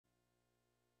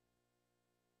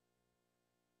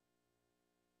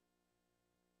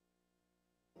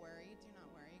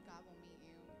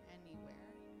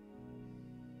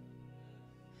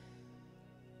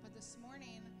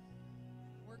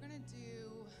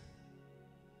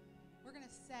we're going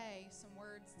to say some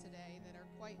words today that are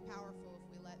quite powerful if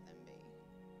we let them be.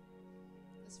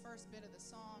 This first bit of the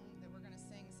song that we're going to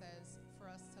sing says for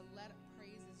us to let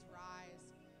praises rise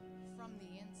from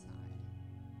the inside.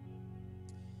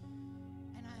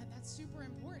 And that's super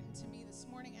important to me this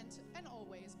morning and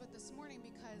always, but this morning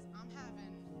because I'm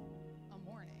having a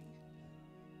morning.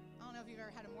 I don't know if you've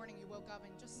ever had a morning you woke up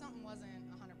and just something wasn't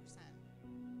 100%.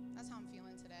 That's how I'm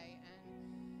feeling today. And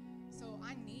so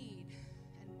I need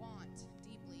and want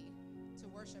deeply to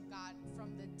worship God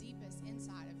from the deepest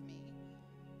inside of me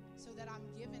so that I'm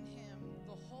giving him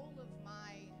the whole of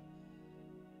my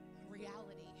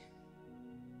reality.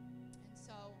 And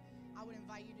so I would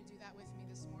invite you to do that with me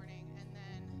this morning. And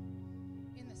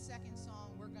then in the second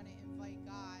song, we're going to invite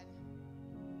God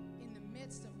in the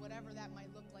midst of whatever that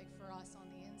might look like for us on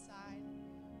the inside.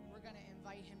 We're going to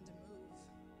invite him to move.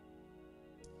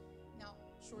 Now,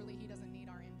 surely he doesn't need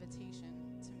our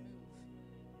invitation to move,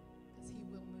 because he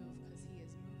will move, because he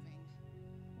is moving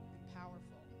and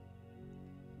powerful.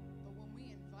 But when we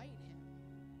invite him,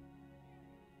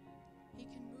 he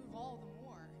can move all the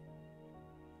more.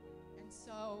 And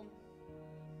so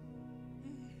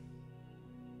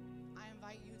I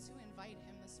invite you to invite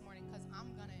him this morning, because I'm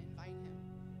going to invite him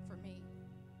for me.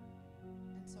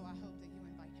 And so I hope that you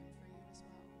invite him for you as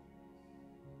well.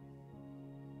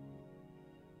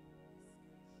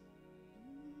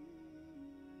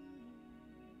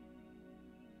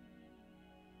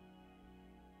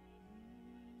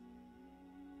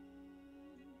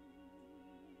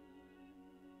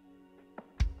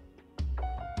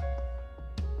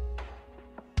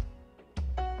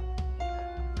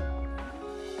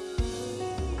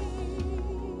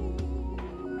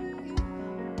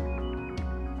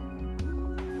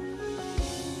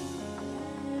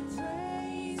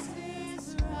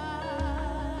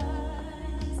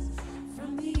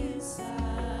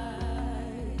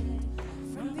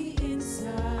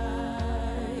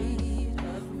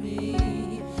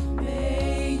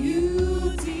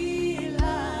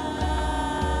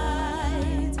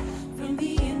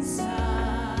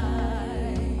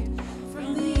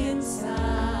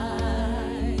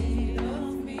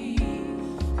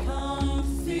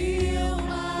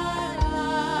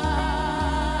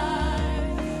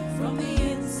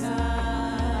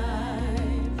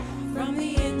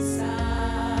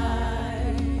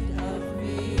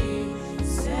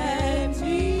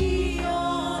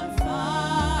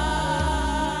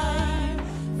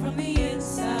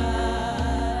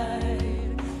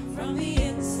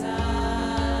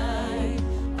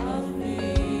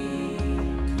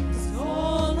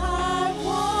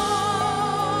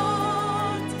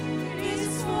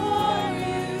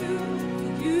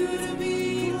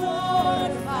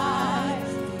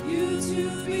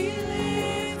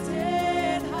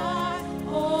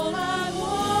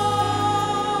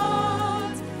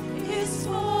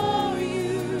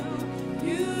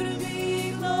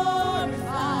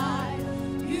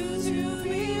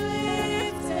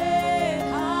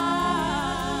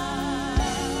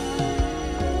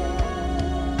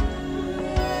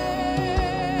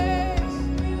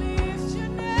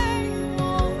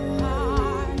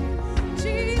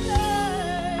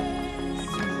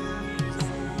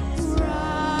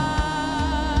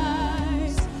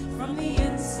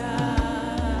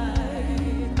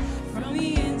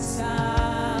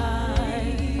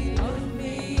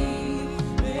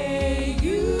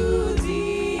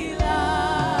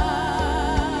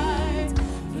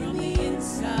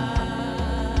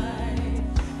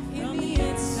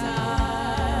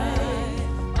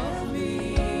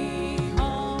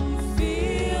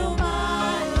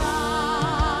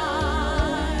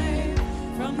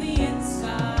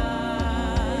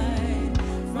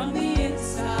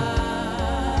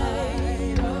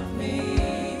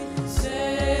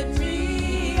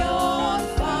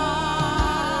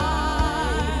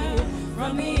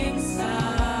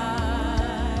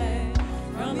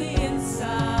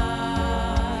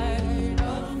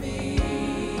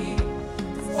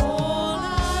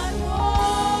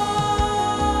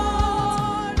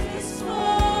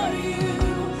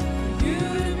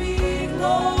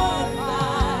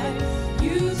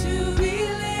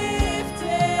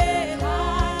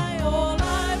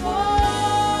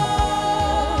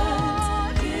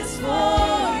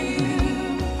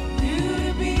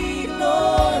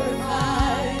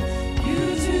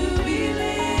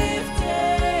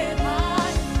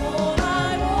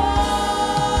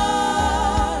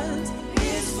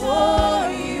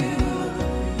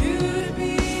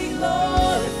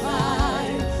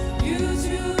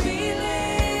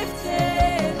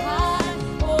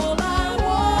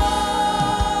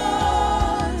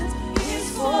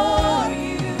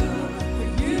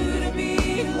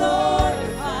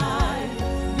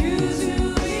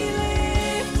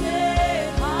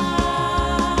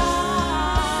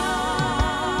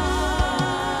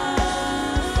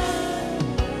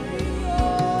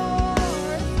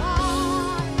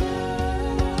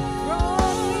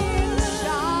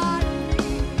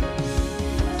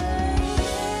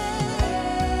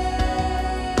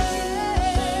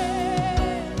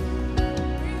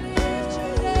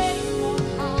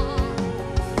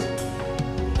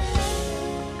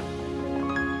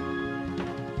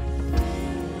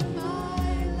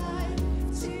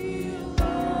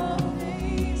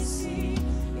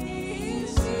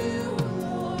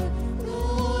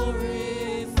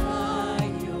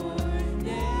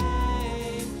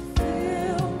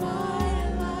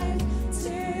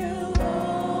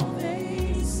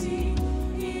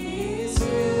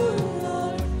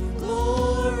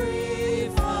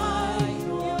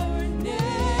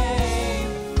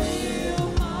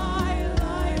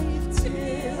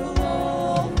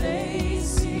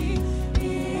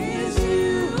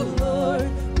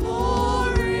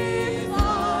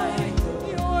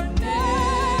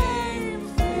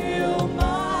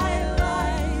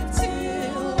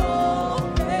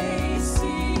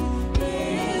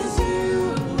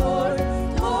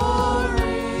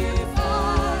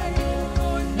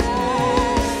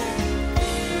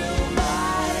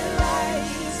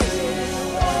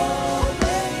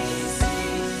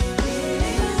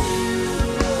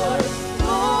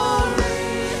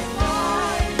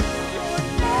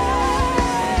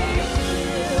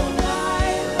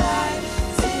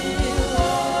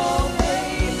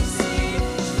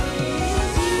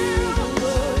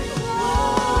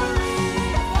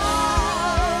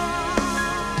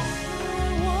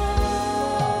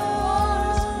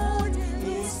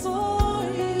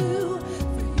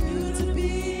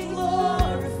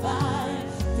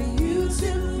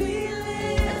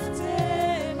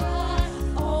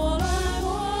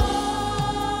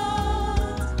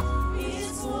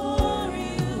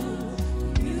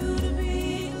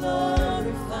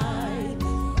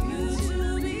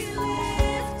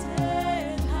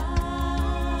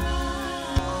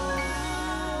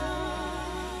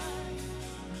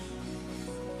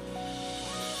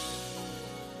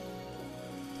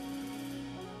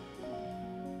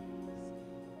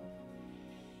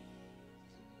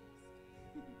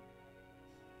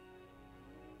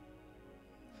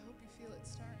 it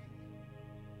stirring.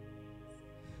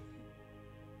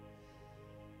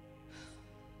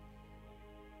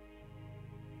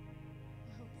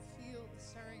 Oh, feel the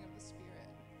stirring of the Spirit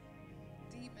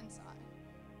deep inside,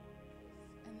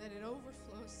 and that it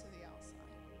overflows to the outside.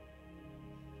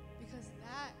 Because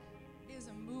that is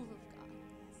a move of God.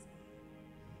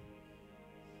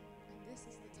 And this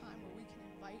is the time where we can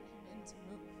invite him in to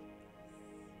move.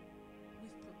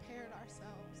 We've prepared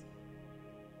ourselves,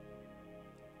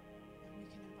 and we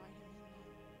can invite him in now.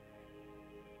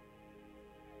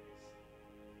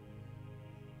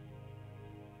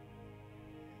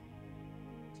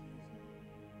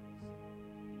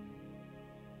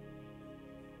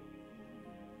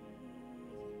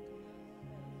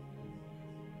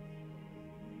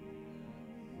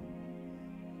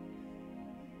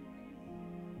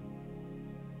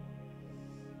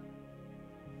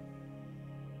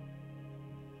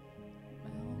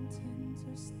 Mountains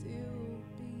are still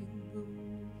being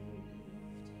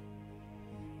moved,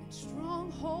 and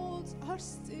strongholds are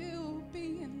still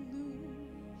being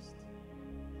loosed.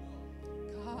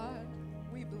 God,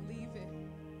 we believe it,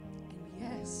 and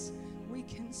yes, we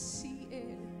can see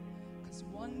it, because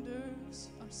wonders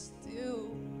are still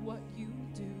what you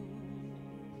do.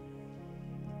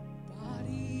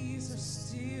 Bodies are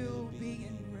still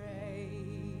being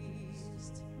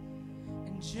raised,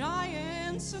 and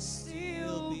giants are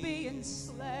still being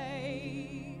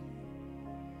slain.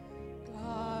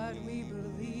 God, we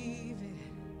believe it.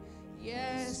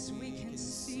 Yes, we can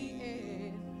see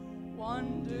it.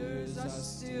 Wonders are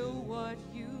still what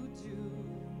you do.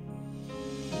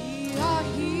 We are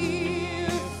here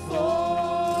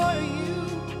for you.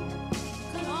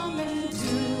 Come and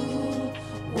do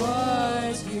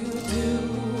what you do.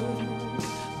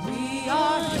 We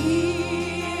are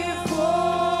here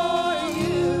for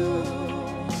you.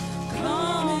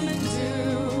 Come and do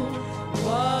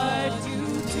what you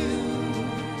do.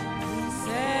 We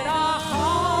set our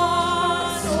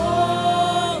hearts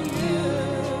on you.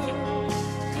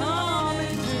 Come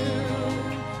and do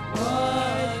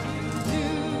what you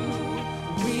do.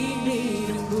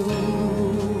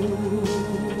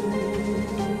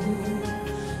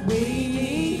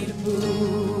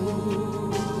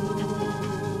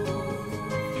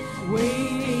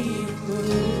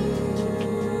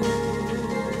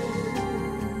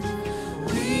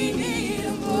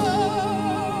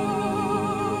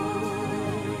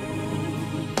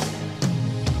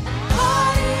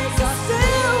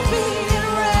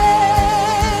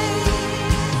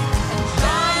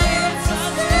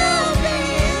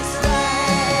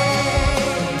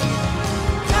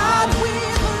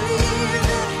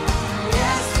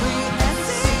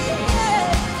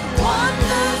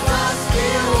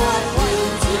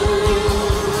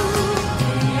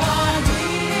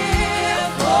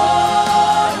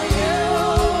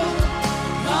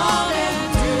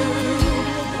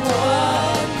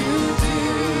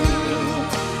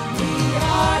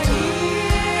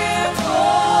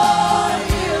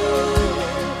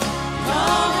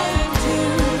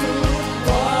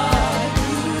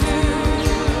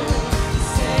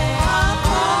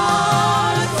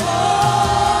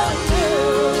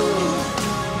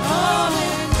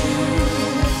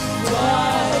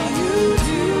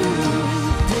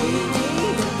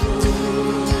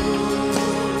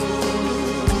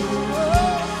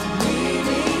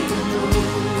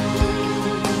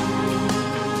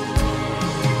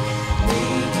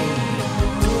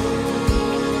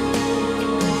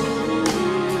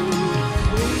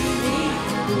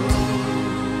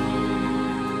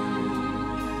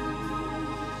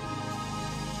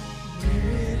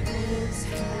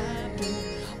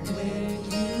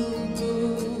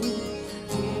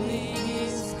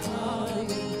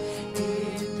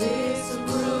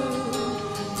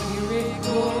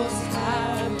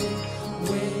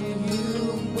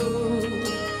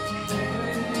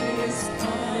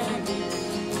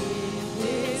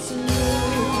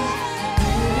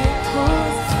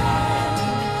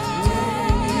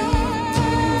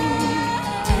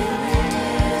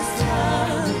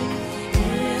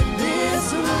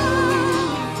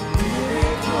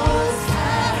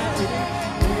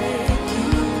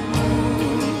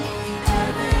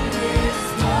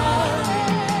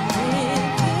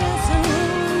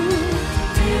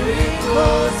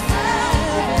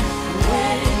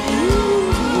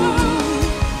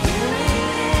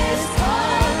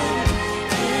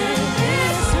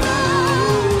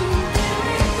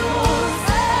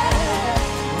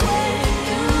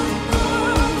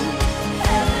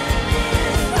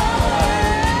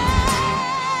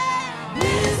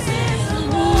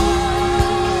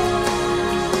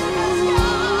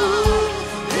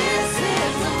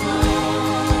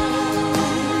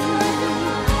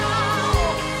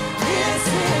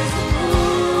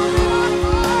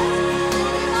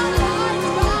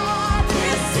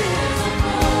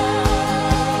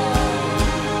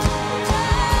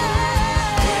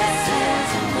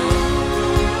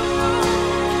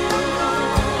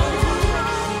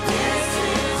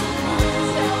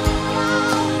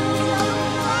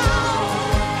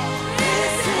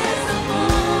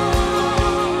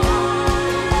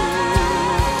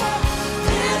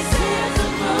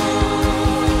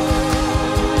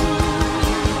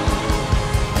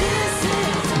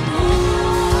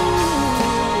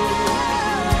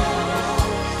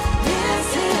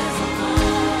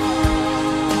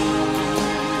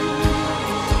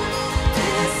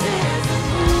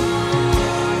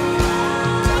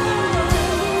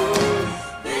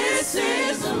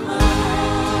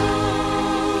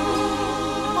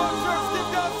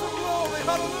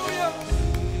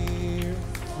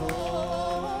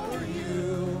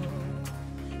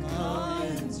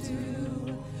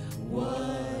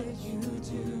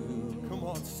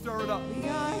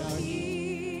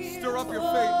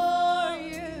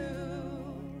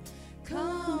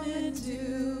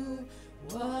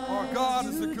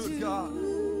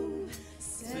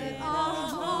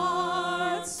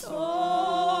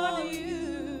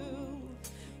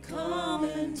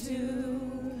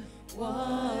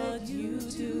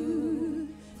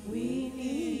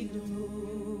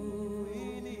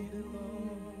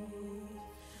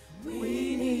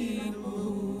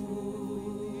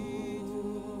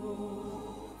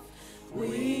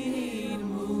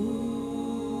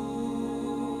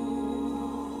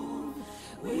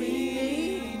 We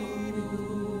need a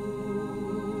move.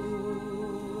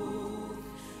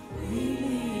 We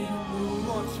need a move.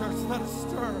 Come on, church, let us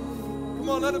stir. Come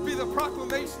on, let it be the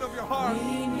proclamation of your heart.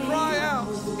 Cry out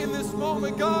in this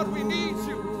moment, God, we need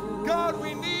you. God,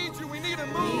 we need you. We need a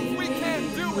move. We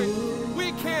can't do it.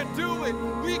 We can't do it.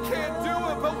 We can't do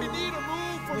it, but we need a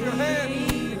move from your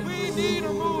hand. We need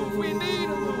a move. We need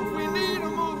a move. We need a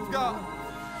move, God.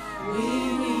 We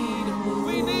need a move.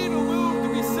 We need a move to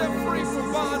be set free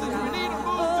from bondage. We need a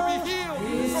move to be healed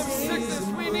from sickness.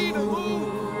 We need a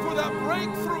move for that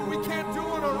breakthrough. We can't do it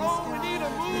on our own. We need a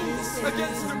move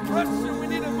against depression. We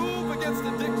need a move against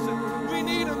addiction. We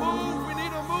need a move. We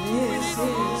need a move. We need a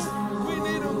move. We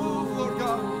need a move, Lord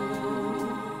God.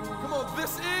 Come on,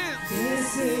 this is.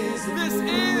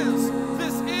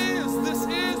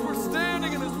 We're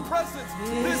standing in His presence.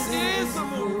 This is a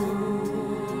move.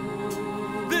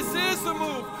 This is a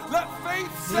move. Let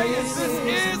faith say it. This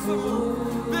is a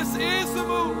move. This is a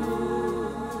move.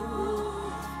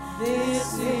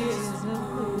 This is a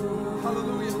move.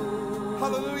 Hallelujah.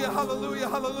 Hallelujah, hallelujah,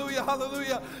 hallelujah,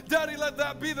 hallelujah. Daddy, let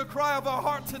that be the cry of our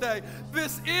heart today.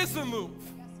 This is a move.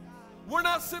 We're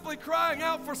not simply crying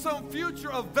out for some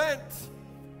future event.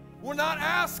 We're not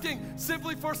asking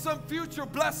simply for some future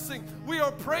blessing. We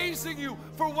are praising you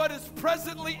for what is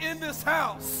presently in this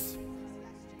house.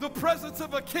 The presence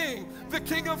of a king, the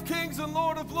King of Kings and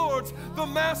Lord of Lords, the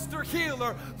master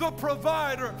healer, the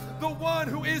provider, the one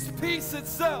who is peace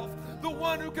itself, the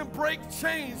one who can break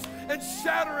chains and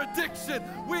shatter addiction.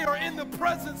 We are in the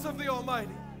presence of the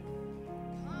Almighty.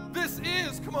 This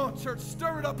is, come on church,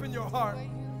 stir it up in your heart.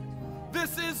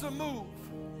 This is a move.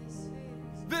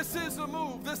 This is a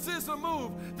move. This is a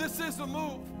move. This is a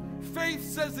move. Faith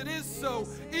says it is so,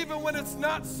 even when it's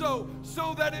not so,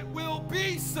 so that it will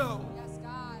be so. Yes,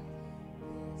 God.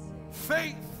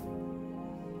 Faith.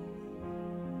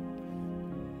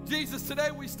 Jesus,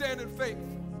 today we stand in faith.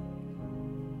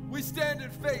 We stand in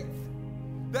faith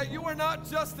that you are not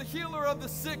just the healer of the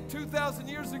sick 2,000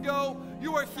 years ago,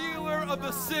 you are healer of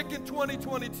the sick in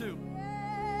 2022.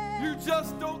 You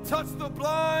just don't touch the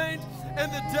blind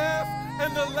and the deaf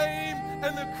and the lame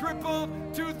and the crippled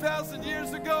 2,000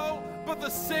 years ago, but the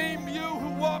same you who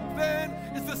walked then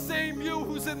is the same you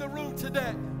who's in the room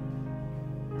today.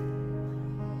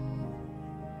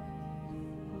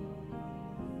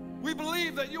 We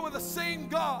believe that you are the same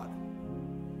God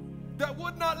that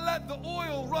would not let the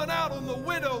oil run out on the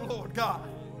widow, Lord God,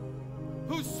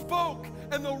 who spoke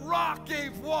and the rock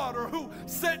gave water, who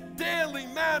sent daily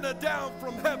manna down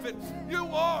from heaven. You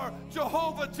are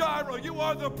Jehovah Jireh. You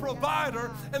are the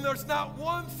provider, and there's not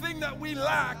one thing that we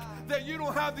lack that you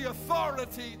don't have the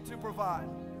authority to provide.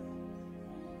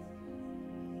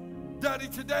 Daddy,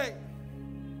 today,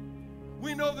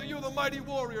 we know that you're the mighty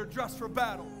warrior dressed for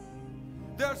battle.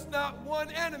 There's not one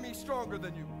enemy stronger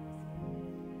than you.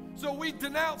 So we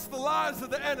denounce the lies of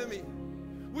the enemy.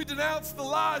 We denounce the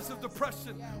lies of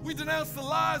depression. We denounce the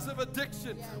lies of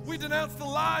addiction. We denounce the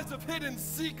lies of hidden,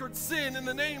 secret sin in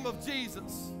the name of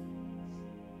Jesus.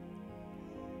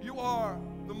 You are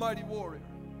the mighty warrior,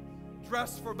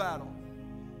 dressed for battle,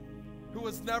 who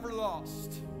has never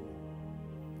lost.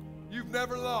 You've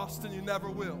never lost and you never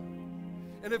will.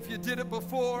 And if you did it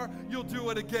before, you'll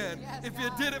do it again. Yes, if you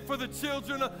God. did it for the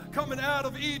children coming out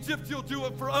of Egypt, you'll do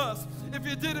it for us. If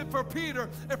you did it for Peter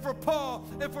and for Paul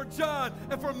and for John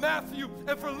and for Matthew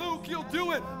and for Luke, you'll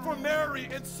do it for Mary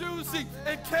and Susie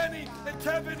and Kenny and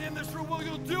Kevin in this room. Well,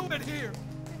 you'll do it here.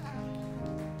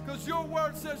 Because your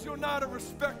word says you're not a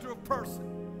respecter of person.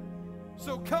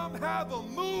 So come have a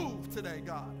move today,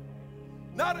 God.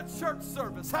 Not a church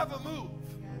service, have a move.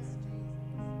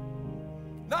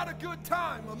 Not a good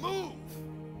time, a move.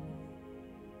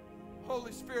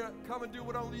 Holy Spirit, come and do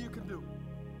what only you can do.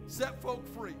 Set folk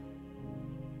free.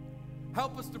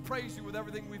 Help us to praise you with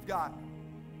everything we've got.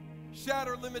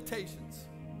 Shatter limitations,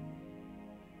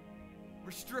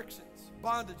 restrictions,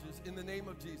 bondages in the name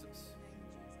of Jesus.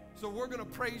 So we're going to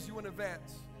praise you in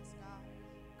advance.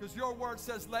 Because your word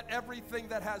says, let everything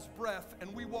that has breath,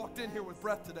 and we walked in here with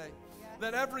breath today,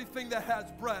 let everything that has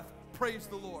breath praise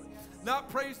the Lord. Not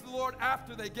praise the Lord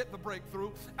after they get the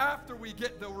breakthrough, after we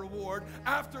get the reward,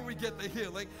 after we get the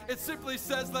healing. It simply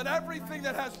says, let everything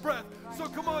that has breath. So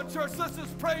come on, church, let's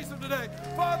just praise him today.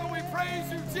 Father, we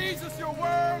praise you. Jesus, you're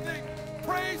worthy.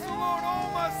 Praise the Lord,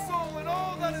 all my soul, and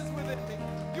all that is within me.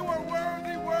 You are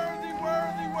worthy, worthy,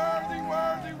 worthy, worthy,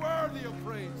 worthy, worthy of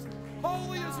praise.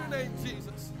 Holy is your name,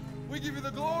 Jesus. We give you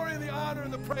the glory and the honor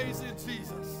and the praise in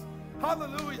Jesus.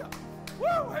 Hallelujah.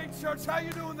 Woo! Hey, church, how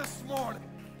you doing this morning?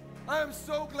 I am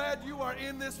so glad you are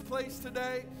in this place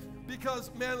today because,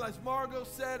 man, as Margot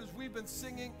said, as we've been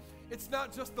singing, It's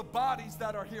not just the bodies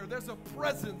that are here. There's a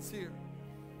presence here.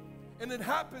 And it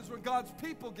happens when God's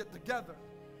people get together.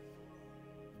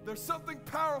 There's something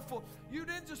powerful. You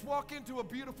didn't just walk into a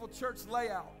beautiful church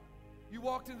layout. You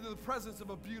walked into the presence of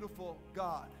a beautiful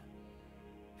God.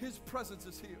 His presence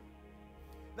is here.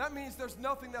 That means there's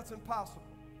nothing that's impossible.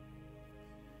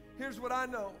 Here's what I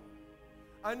know.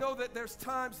 I know that there's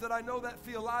times that I know that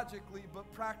theologically,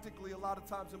 but practically a lot of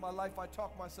times in my life I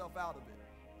talk myself out of it.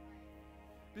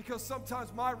 Because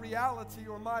sometimes my reality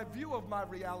or my view of my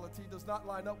reality does not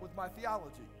line up with my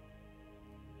theology.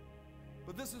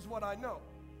 But this is what I know.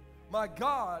 My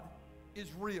God is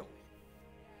real.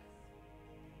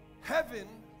 Heaven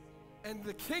and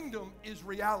the kingdom is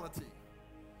reality.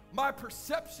 My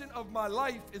perception of my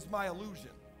life is my illusion.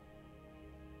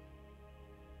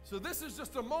 So this is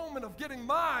just a moment of getting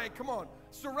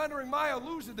surrendering my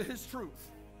illusion to his truth.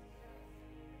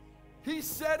 He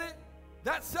said it,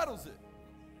 that settles it.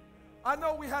 I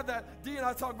know we had that, Dee and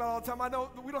I talk about all the time. I know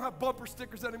we don't have bumper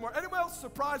stickers anymore. Anyone else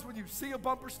surprised when you see a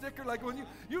bumper sticker? Like when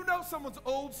you know someone's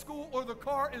old school or the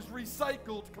car is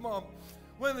recycled, come on,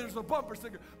 when there's a bumper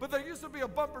sticker. But there used to be a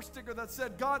bumper sticker that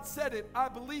said, God said it, I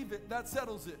believe it, that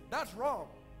settles it. That's wrong.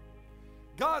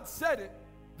 God said it,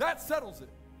 that settles it.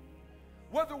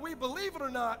 Whether we believe it or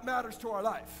not matters to our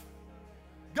life.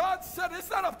 God said it,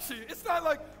 it's not up to you. It's not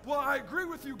like, well, I agree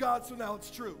with you, God, so now it's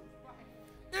true.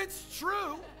 It's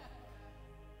true.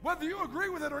 Whether you agree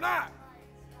with it or not.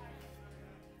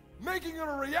 Making it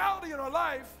a reality in our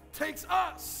life takes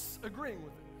us agreeing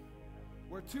with it.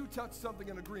 Where two touch something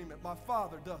in agreement, my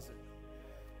Father does it.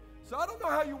 So I don't know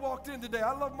how you walked in today.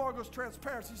 I love Margot's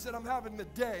transparency. She said, I'm having a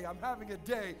day. I'm having a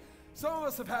day. Some of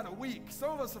us have had a week. Some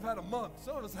of us have had a month.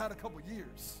 Some of us have had a couple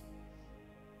years.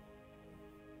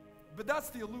 But that's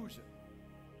the illusion.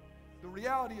 The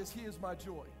reality is he is my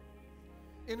joy.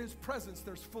 In his presence,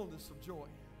 there's fullness of joy.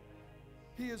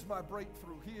 He is my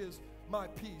breakthrough. He is my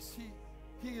peace.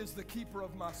 He is the keeper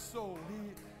of my soul.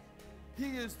 He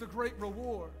is the great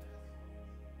reward.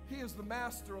 He is the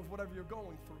master of whatever you're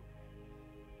going through.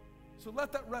 So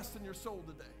let that rest in your soul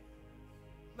today.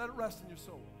 Let it rest in your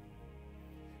soul.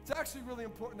 It's actually really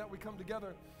important that we come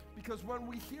together because when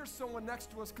we hear someone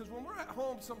next to us, because when we're at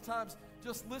home sometimes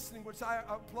just listening, which I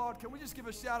applaud, can we just give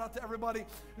a shout out to everybody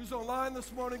who's online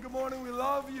this morning? Good morning. We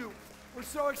love you. We're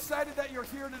so excited that you're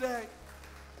here today,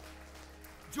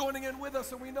 joining in with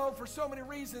us. And we know for so many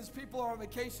reasons people are on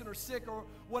vacation or sick or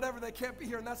whatever, they can't be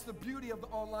here, and that's the beauty of the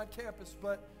online campus.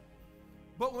 But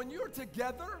when you're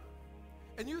together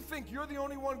and you think you're the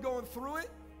only one going through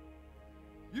it,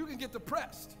 you can get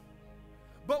depressed.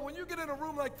 But when you get in a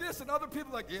room like this and other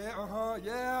people are like, you're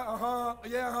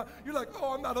like,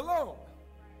 oh, I'm not alone.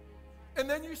 And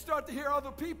then you start to hear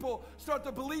other people start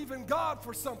to believe in God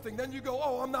for something. Then you go,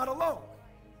 oh, I'm not alone.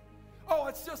 Oh,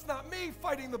 it's just not me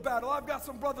fighting the battle. I've got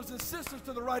some brothers and sisters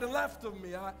to the right and left of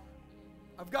me.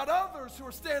 I've got others who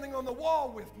are standing on the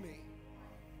wall with me.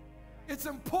 It's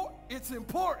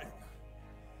important.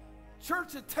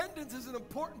 Church attendance isn't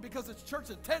important because it's church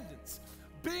attendance.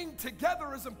 Being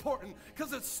together is important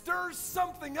because it stirs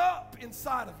something up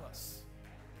inside of us.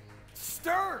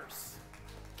 Stirs.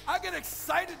 I get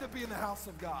excited to be in the house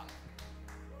of God.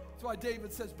 That's why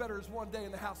David says better is one day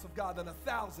in the house of God than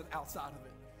 1,000 outside of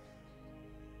it.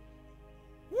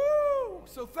 Woo!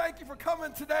 So thank you for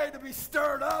coming today to be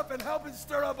stirred up and helping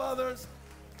stir up others.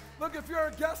 Look, if you're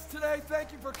a guest today,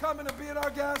 thank you for coming and being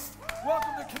our guest.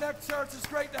 Welcome to Connect Church. It's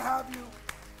great to have you.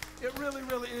 It really,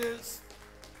 really is.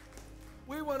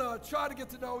 We want to try to get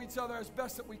to know each other as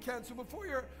best that we can. So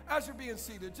as you're being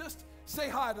seated, just say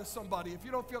hi to somebody. If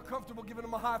you don't feel comfortable giving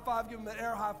them a high five, give them an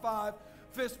air high five,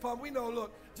 fist pump. We know,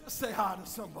 look, just say hi to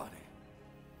somebody.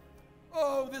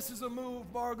 Oh, this is a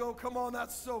move, Margot. Come on,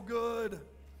 that's so good.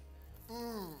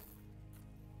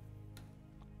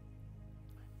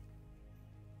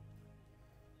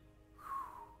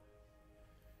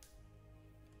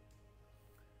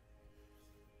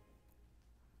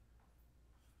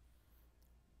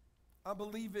 I'm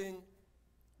believing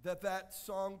that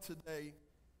song today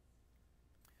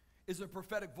is a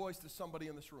prophetic voice to somebody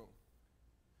in this room.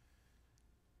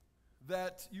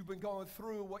 That you've been going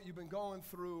through what you've been going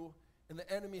through, and the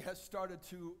enemy has started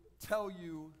to tell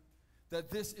you that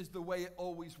this is the way it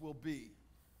always will be.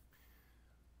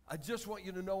 I just want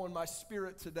you to know in my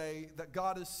spirit today that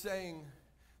God is saying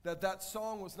that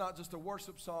song was not just a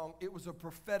worship song, it was a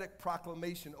prophetic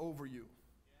proclamation over you.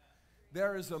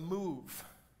 There is a move.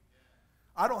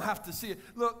 I don't have to see it.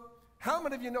 Look, how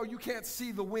many of you know you can't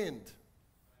see the wind?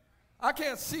 I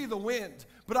can't see the wind,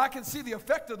 but I can see the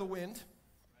effect of the wind.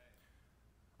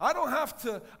 I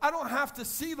don't have to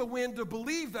see the wind to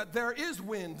believe that there is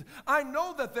wind. I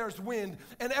know that there's wind,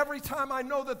 and every time I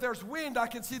know that there's wind, I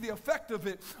can see the effect of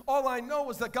it. All I know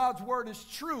is that God's word is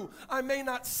true. I may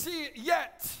not see it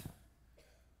yet,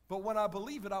 but when I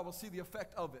believe it, I will see the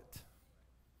effect of it.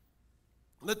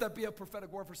 Let that be a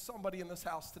prophetic word for somebody in this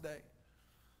house today.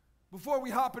 Before we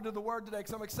hop into the word today,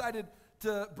 because I'm excited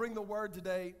to bring the word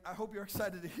today, I hope you're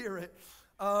excited to hear it.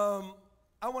 I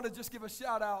want to just give a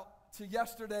shout out to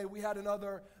yesterday. We had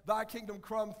another Thy Kingdom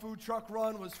Crumb food truck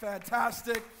run. It was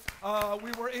fantastic.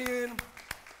 We were in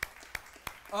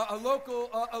a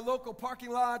local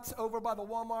parking lot over by the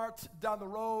Walmart down the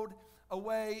road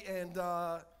away, and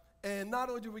not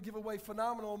only did we give away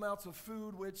phenomenal amounts of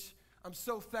food, which I'm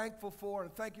so thankful for,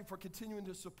 and thank you for continuing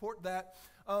to support that,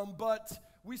 but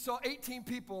we saw 18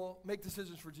 people make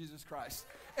decisions for Jesus Christ.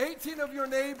 18 of your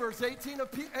neighbors, 18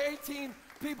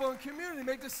 people in community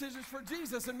make decisions for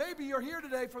Jesus. And maybe you're here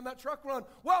today from that truck run.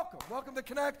 Welcome to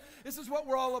Connect. This is what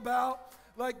we're all about.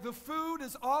 Like, the food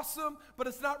is awesome, but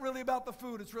it's not really about the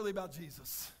food. It's really about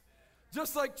Jesus.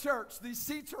 Just like church, these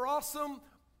seats are awesome,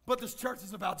 but this church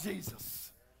is about Jesus.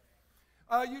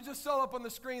 You just saw up on the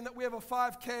screen that we have a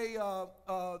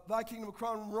 5K Thy Kingdom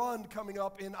Crumb run coming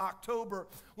up in October.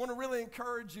 I want to really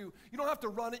encourage you. You don't have to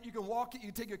run it. You can walk it. You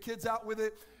can take your kids out with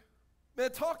it.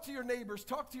 Man, talk to your neighbors.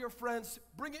 Talk to your friends.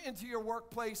 Bring it into your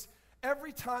workplace.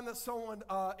 Every time that someone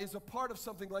is a part of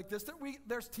something like this,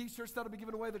 there's T-shirts that will be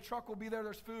given away. The truck will be there.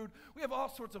 There's food. We have all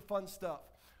sorts of fun stuff.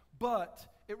 But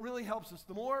it really helps us.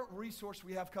 The more resource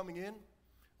we have coming in,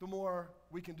 the more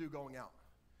we can do going out.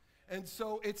 And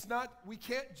so it's not, we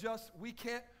can't just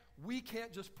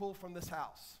pull from this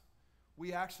house.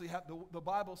 We actually have, the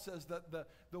Bible says that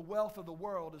the wealth of the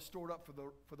world is stored up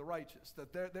for the righteous,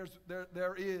 that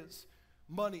there is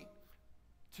money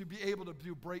to be able to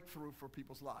do breakthrough for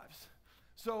people's lives.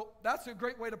 So that's a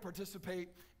great way to participate.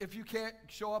 If you can't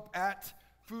show up at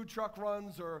food truck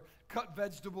runs or cut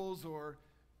vegetables or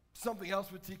something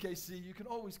else with TKC, you can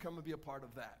always come and be a part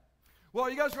of that. Well, are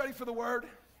you guys ready for the word?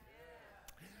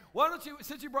 Why don't you,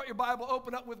 since you brought your Bible,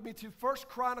 open up with me to 1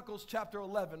 Chronicles chapter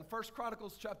 11. 1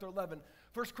 Chronicles chapter 11.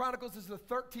 1 Chronicles is the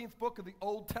 13th book of the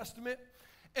Old Testament.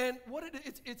 And what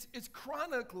it's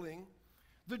chronicling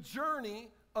the journey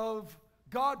of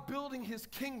God building his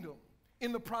kingdom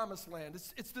in the promised land.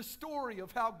 It's the story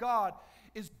of how God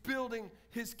is building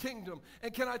his kingdom.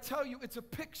 And can I tell you, it's a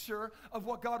picture of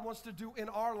what God wants to do in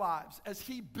our lives as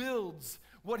he builds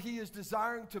what he is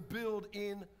desiring to build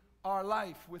in our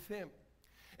life with him.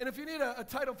 And if you need a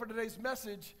title for today's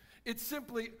message, it's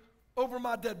simply Over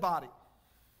My Dead Body.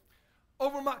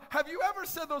 Have you ever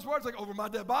said those words like, over my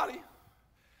dead body?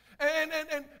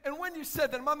 And when you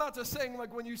said them, I'm not just saying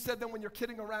like when you said them when you're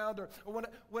kidding around or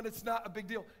when it's not a big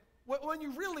deal. When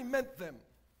you really meant them,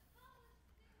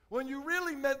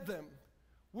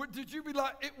 did you be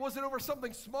like, was it over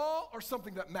something small or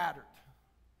something that mattered?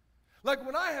 Like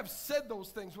when I have said those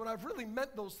things, when I've really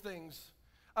meant those things,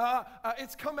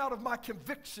 it's come out of my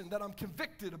conviction that I'm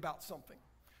convicted about something,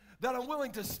 that I'm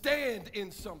willing to stand in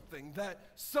something, that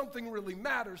something really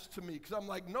matters to me. Because I'm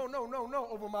like, no,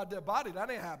 over my dead body,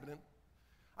 that ain't happening.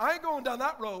 I ain't going down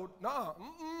that road. No.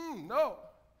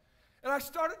 And I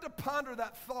started to ponder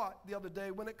that thought the other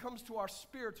day when it comes to our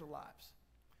spiritual lives.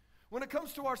 When it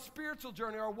comes to our spiritual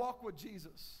journey, our walk with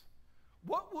Jesus,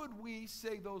 what would we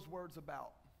say those words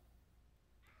about?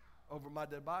 Over my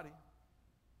dead body.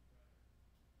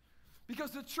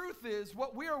 Because the truth is,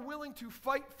 what we are willing to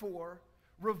fight for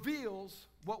reveals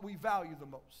what we value the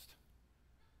most.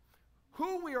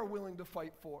 Who we are willing to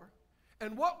fight for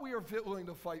and what we are willing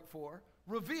to fight for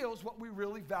reveals what we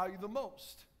really value the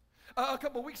most. A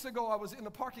couple weeks ago, I was in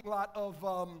the parking lot of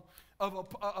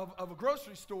a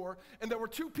grocery store, and there were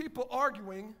two people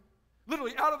arguing,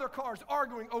 literally out of their cars,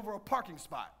 arguing over a parking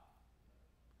spot.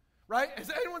 Right? Has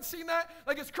anyone seen that?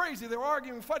 Like, it's crazy. They were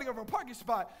arguing, fighting over a parking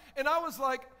spot. And I was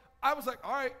like,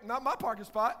 all right, not my parking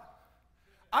spot.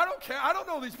 I don't care. I don't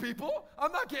know these people.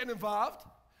 I'm not getting involved.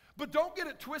 But don't get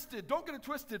it twisted. Don't get it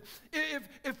twisted.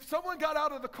 If someone got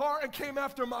out of the car and came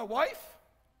after my wife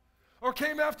or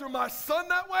came after my son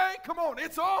that way, come on,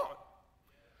 it's on.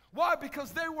 Why?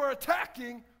 Because they were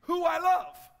attacking who I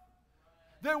love.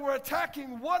 They were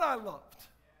attacking what I loved.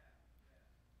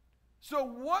 So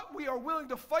what we are willing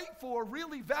to fight for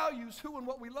really values who and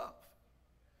what we love.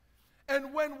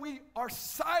 And when we are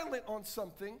silent on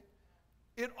something,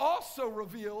 it also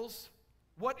reveals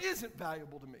what isn't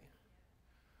valuable to me.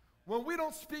 When we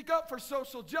don't speak up for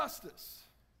social justice,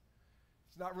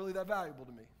 it's not really that valuable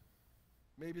to me.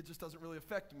 Maybe it just doesn't really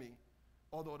affect me,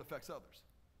 although it affects others.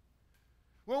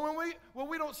 Well, when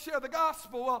we don't share the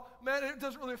gospel, well, man, it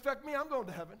doesn't really affect me. I'm going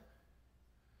to heaven.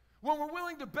 When we're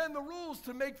willing to bend the rules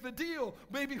to make the deal,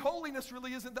 maybe holiness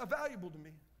really isn't that valuable to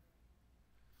me.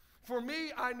 For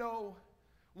me, I know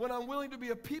when I'm willing to be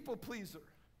a people pleaser,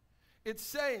 it's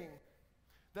saying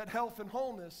that health and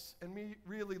wholeness and me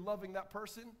really loving that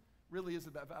person really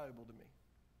isn't that valuable to me.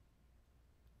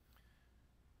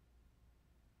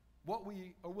 What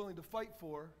we are willing to fight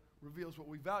for reveals what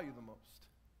we value the most.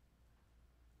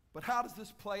 But how does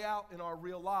this play out in our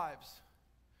real lives?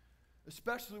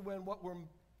 Especially when what we're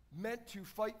meant to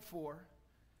fight for,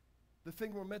 the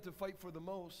thing we're meant to fight for the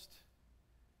most,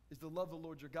 is to love the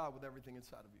Lord your God with everything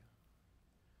inside of you.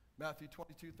 Matthew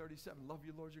 22:37, love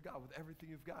your Lord your God with everything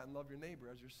you've got and love your neighbor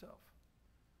as yourself.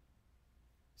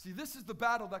 See, this is the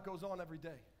battle that goes on every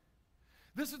day.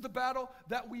 This is the battle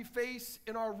that we face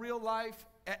in our real life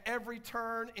at every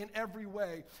turn, in every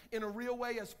way. In a real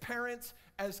way as parents,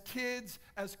 as kids,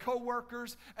 as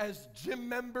co-workers, as gym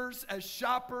members, as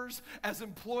shoppers, as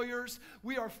employers.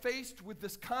 We are faced with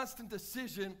this constant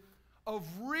decision of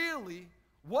really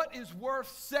what is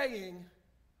worth saying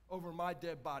over my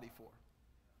dead body for.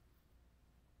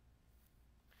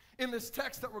 In this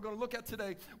text that we're going to look at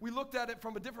today, we looked at it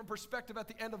from a different perspective at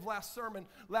the end of last sermon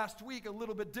last week, a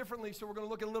little bit differently, so we're going to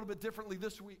look at it a little bit differently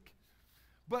this week.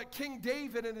 But King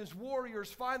David and his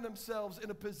warriors find themselves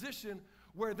in a position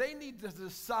where they need to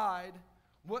decide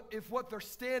if what they're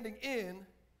standing in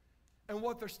and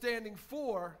what they're standing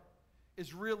for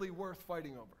is really worth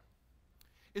fighting over.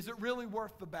 Is it really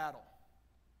worth the battle?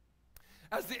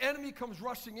 As the enemy comes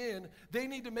rushing in, they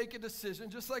need to make a decision,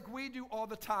 just like we do all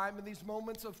the time in these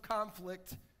moments of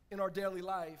conflict in our daily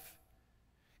life.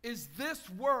 Is this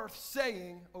worth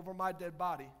saying over my dead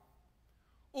body?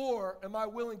 Or am I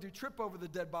willing to trip over the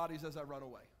dead bodies as I run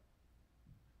away?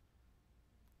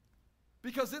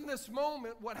 Because in this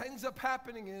moment, what ends up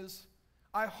happening is,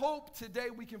 I hope today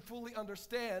we can fully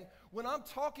understand, when I'm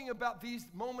talking about these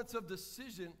moments of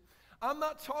decision, I'm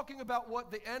not talking about what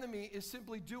the enemy is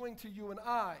simply doing to you and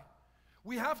I.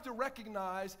 We have to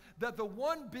recognize that the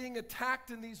one being attacked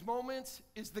in these moments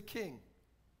is the king.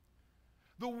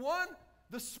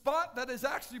 The spot that is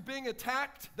actually being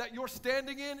attacked, that you're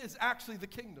standing in, is actually the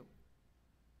kingdom.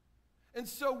 And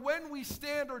so when we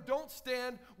stand or don't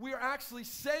stand, we are actually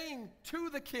saying to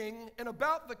the king and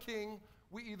about the king,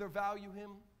 we either value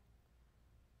him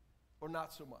or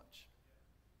not so much.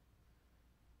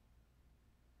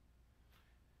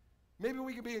 Maybe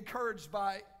we can be encouraged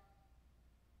by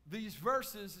these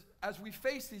verses as we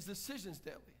face these decisions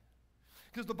daily.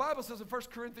 Because the Bible says in 1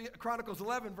 Chronicles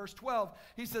 11, verse 12,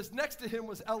 he says, next to him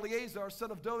was Eleazar, son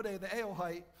of Dodai the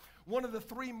Ahohite, one of the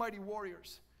three mighty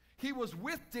warriors. He was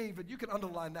with David, you can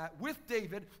underline that, with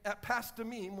David at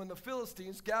Pasdamim when the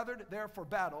Philistines gathered there for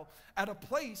battle at a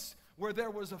place where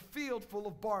there was a field full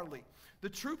of barley. The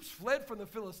troops fled from the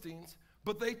Philistines,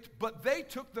 but they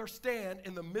took their stand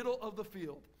in the middle of the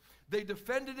field. They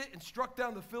defended it and struck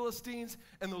down the Philistines,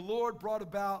 and the Lord brought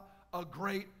about a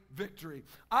great victory.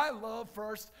 I love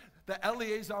first that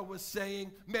Eleazar was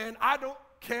saying, man, I don't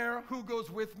care who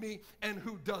goes with me and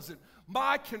who doesn't.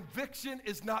 My conviction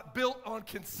is not built on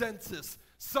consensus.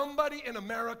 Somebody in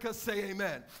America say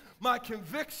amen. My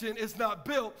conviction is not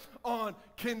built on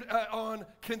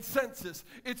consensus.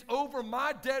 It's over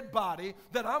my dead body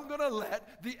that I'm going to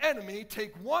let the enemy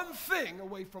take one thing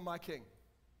away from my king.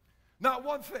 Not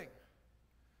one thing.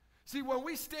 See, when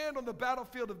we stand on the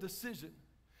battlefield of decision,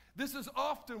 this is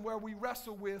often where we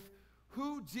wrestle with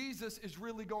who Jesus is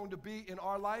really going to be in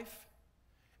our life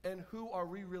and who are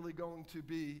we really going to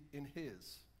be in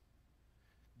his.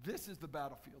 This is the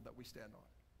battlefield that we stand on.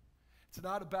 It's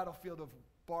not a battlefield of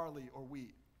barley or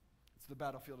wheat. It's the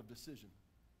battlefield of decision.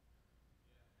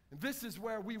 And this is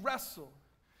where we wrestle.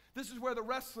 This is where the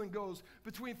wrestling goes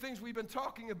between things we've been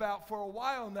talking about for a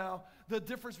while now, the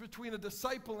difference between a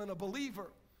disciple and a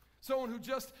believer. Someone who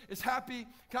just is happy,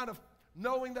 kind of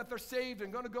knowing that they're saved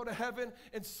and going to go to heaven,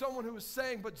 and someone who is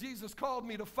saying, but Jesus called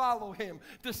me to follow him,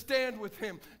 to stand with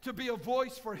him, to be a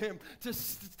voice for him, to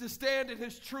stand in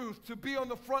his truth, to be on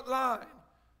the front line.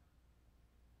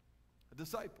 A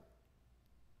disciple.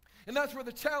 And that's where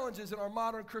the challenge is in our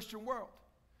modern Christian world.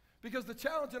 Because the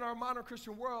challenge in our modern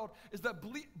Christian world is that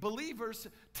believers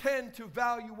tend to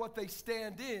value what they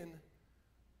stand in,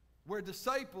 where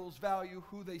disciples value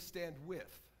who they stand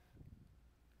with.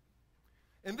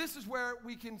 And this is where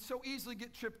we can so easily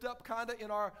get tripped up kind of in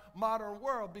our modern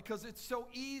world, because it's so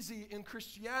easy in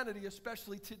Christianity,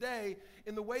 especially today,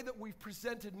 in the way that we've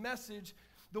presented message,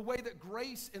 the way that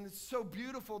grace, and it's so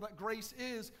beautiful that grace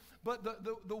is, but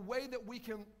the way that we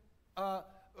can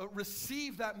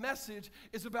receive that message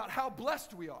is about how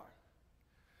blessed we are.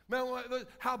 Man,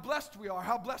 how blessed we are,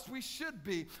 how blessed we should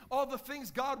be, all the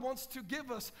things God wants to give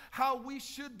us, how we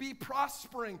should be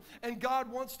prospering, and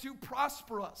God wants to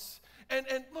prosper us. And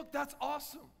look, that's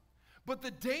awesome. But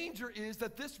the danger is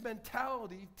that this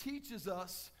mentality teaches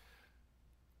us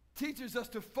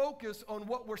to focus on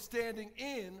what we're standing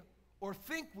in or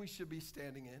think we should be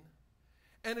standing in.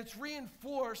 And it's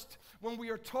reinforced when we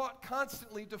are taught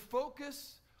constantly to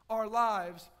focus our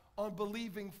lives on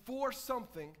believing for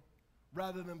something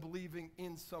rather than believing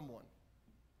in someone.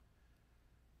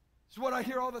 It's what I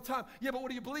hear all the time. Yeah, but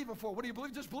what are you believing for? What do you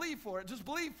believe? Just believe for it. Just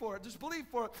believe for it. Just believe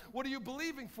for it. What are you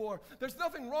believing for? There's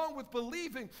nothing wrong with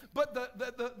believing, but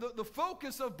the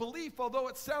focus of belief, although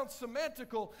it sounds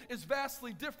semantical, is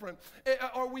vastly different.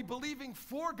 Are we believing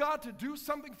for God to do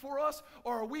something for us,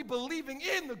 or are we believing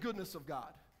in the goodness of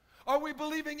God? Are we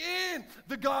believing in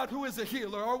the God who is a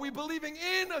healer? Are we believing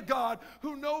in a God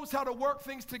who knows how to work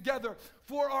things together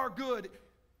for our good?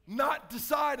 Not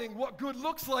deciding what good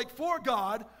looks like for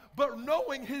God, but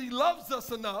knowing He loves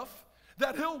us enough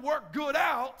that He'll work good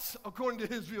out according to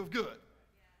His view of good.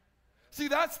 See,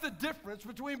 that's the difference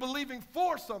between believing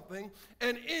for something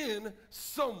and in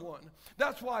someone.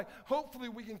 That's why hopefully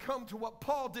we can come to what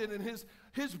Paul did in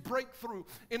his breakthrough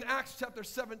in Acts chapter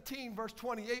 17, verse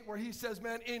 28, where he says,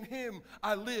 man, in Him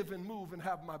I live and move and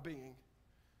have my being.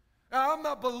 Now, I'm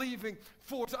not believing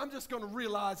for, I'm just going to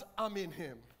realize I'm in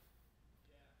Him.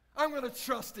 I'm going to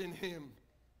trust in Him.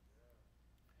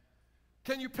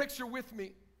 Can you picture with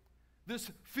me this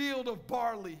field of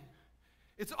barley?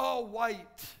 It's all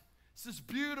white. It's this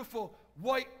beautiful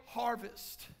white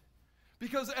harvest.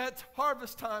 Because at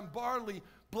harvest time, barley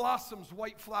blossoms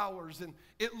white flowers and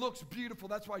it looks beautiful.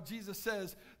 That's why Jesus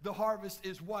says the harvest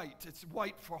is white. It's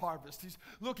white for harvest. He's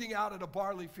looking out at a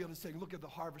barley field and saying, look at the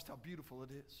harvest, how beautiful it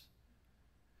is.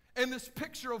 And this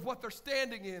picture of what they're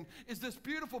standing in is this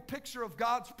beautiful picture of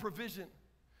God's provision.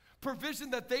 Provision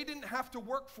that they didn't have to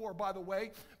work for, by the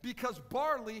way, because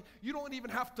barley, you don't even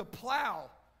have to plow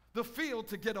the field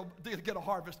to get a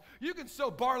harvest. You can sow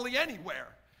barley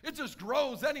anywhere. It just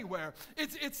grows anywhere.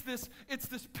 It's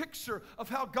this picture of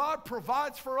how God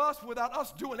provides for us without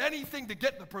us doing anything to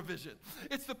get the provision.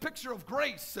 It's the picture of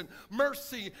grace and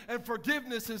mercy and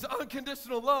forgiveness, His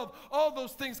unconditional love. All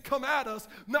those things come at us.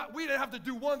 We didn't have to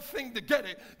do one thing to get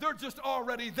it. They're just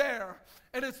already there.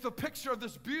 And it's the picture of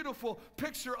this beautiful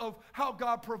picture of how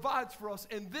God provides for us.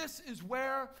 And this is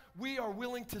where we are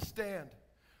willing to stand.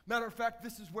 Matter of fact,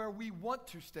 this is where we want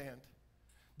to stand.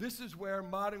 This is where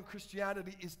modern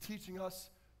Christianity is teaching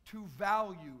us to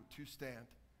value to stand.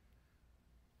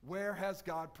 Where has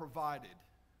God provided?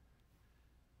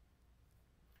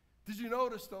 Did you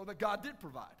notice, though, that God did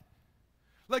provide?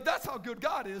 Like, that's how good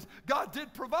God is. God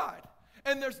did provide.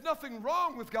 And there's nothing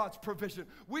wrong with God's provision.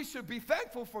 We should be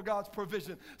thankful for God's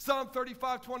provision. Psalm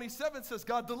 35:27 says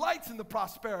God delights in the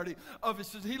prosperity of His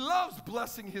children. He loves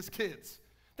blessing His kids.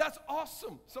 That's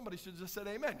awesome. Somebody should have just said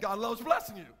amen. God loves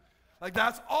blessing you. Like,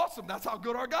 that's awesome. That's how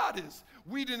good our God is.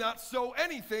 We did not sow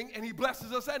anything, and He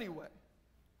blesses us anyway.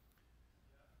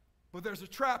 But there's a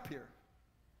trap here.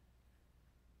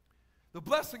 The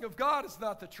blessing of God is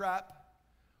not the trap,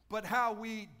 but how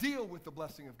we deal with the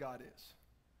blessing of God is.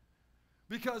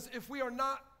 Because if we are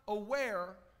not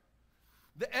aware,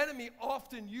 the enemy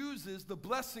often uses the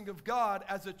blessing of God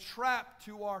as a trap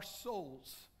to our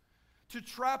souls, to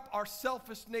trap our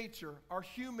selfish nature, our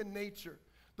human nature,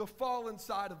 the fallen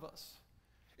side of us.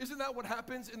 Isn't that what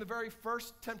happens in the very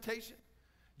first temptation?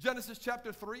 Genesis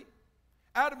chapter 3.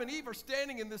 Adam and Eve are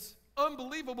standing in this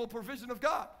unbelievable provision of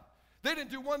God. They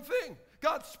didn't do one thing.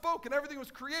 God spoke and everything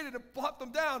was created and plopped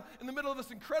them down in the middle of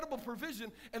this incredible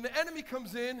provision, and the enemy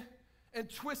comes in and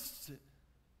twists it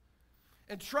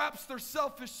and traps their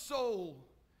selfish soul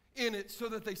in it so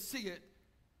that they see it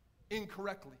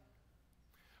incorrectly.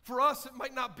 For us, it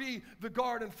might not be the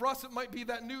garden. For us, it might be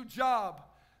that new job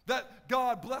that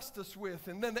God blessed us with.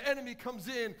 And then the enemy comes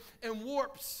in and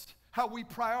warps how we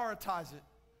prioritize it.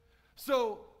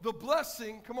 So the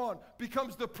blessing,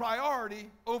 becomes the priority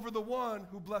over the one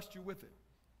who blessed you with it.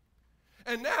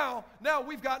 And now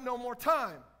we've got no more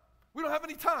time. We don't have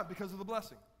any time because of the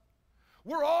blessing.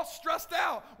 We're all stressed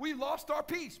out. We lost our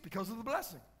peace because of the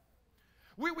blessing.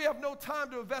 We have no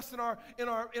time to invest in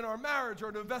our marriage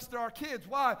or to invest in our kids.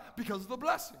 Why? Because of the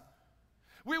blessing.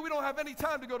 We don't have any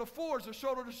time to go to fours or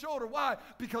shoulder to shoulder. Why?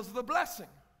 Because of the blessing.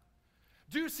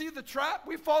 Do you see the trap?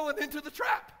 We've fallen into the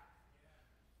trap.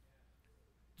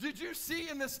 Did you see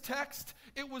in this text,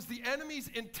 it was the enemy's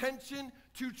intention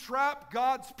to trap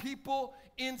God's people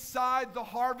inside the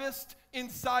harvest,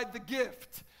 inside the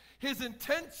gift. His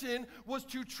intention was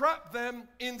to trap them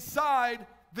inside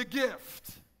the gift.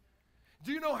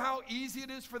 Do you know how easy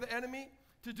it is for the enemy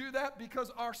to do that?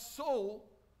 Because our soul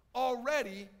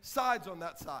already sides on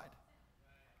that side.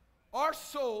 Our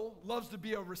soul loves to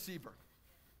be a receiver.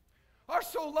 Our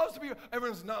soul loves to be,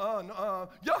 everyone's,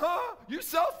 you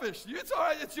selfish. It's all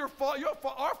right, it's your fault.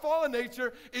 Our fallen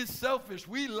nature is selfish.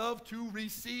 We love to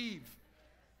receive.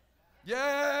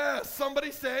 Yes,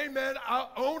 somebody say amen.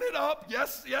 I'll own it up.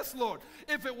 Yes, yes, Lord.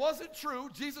 If it wasn't true,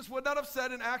 Jesus would not have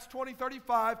said in Acts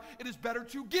 20:35, it is better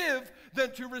to give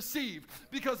than to receive.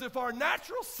 Because if our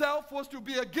natural self was to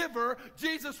be a giver,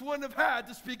 Jesus wouldn't have had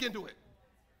to speak into it.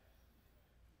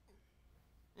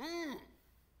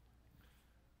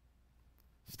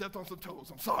 Stepped on some toes,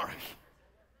 I'm sorry.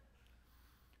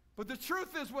 But the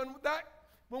truth is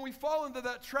when we fall into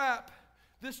that trap,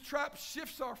 this trap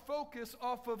shifts our focus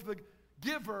off of the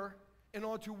giver and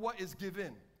onto what is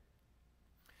given.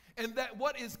 And that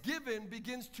what is given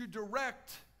begins to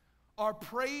direct our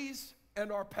praise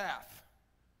and our path.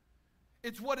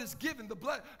 It's what is given.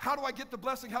 How do I get the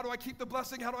blessing? How do I keep the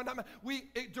blessing? How do I not?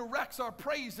 It directs our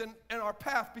praise and our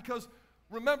path, because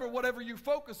remember, whatever you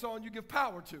focus on, you give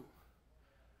power to.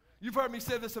 You've heard me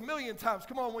say this a million times.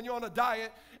 Come on, when you're on a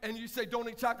diet and you say, don't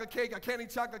eat chocolate cake, I can't eat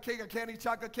chocolate cake, I can't eat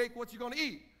chocolate cake, what you going to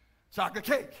eat? Chocolate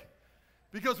cake.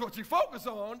 Because what you focus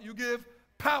on, you give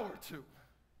power to.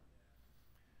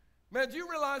 Man, do you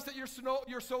realize that your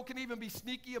soul can even be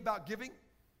sneaky about giving?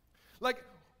 Like,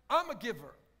 I'm a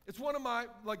giver. It's one of my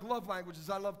love languages.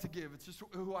 I love to give. It's just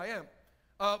who I am.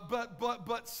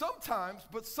 But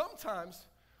sometimes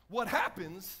what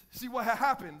happens, see what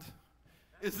happened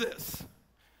is this.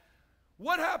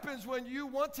 What happens when you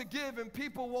want to give and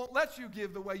people won't let you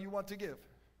give the way you want to give?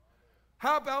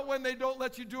 How about when they don't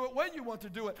let you do it when you want to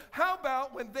do it? How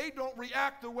about when they don't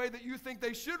react the way that you think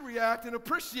they should react and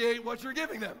appreciate what you're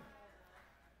giving them?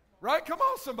 Right? Come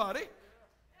on, somebody.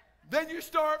 Then you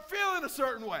start feeling a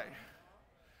certain way.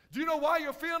 Do you know why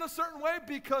you're feeling a certain way?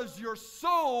 Because your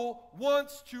soul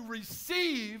wants to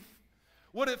receive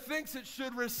what it thinks it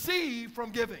should receive from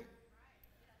giving.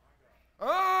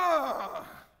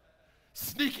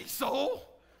 Sneaky soul.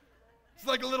 It's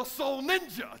like a little soul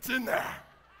ninja. It's in there.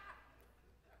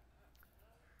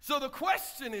 So the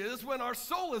question is, when our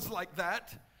soul is like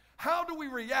that, how do we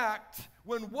react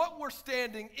when what we're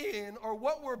standing in or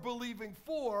what we're believing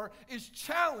for is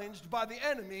challenged by the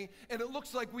enemy and it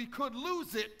looks like we could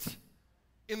lose it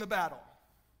in the battle?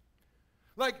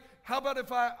 Like, how about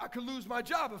if I could lose my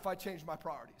job if I change my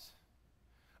priorities?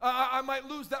 I might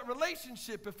lose that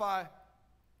relationship if I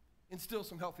instill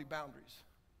some healthy boundaries.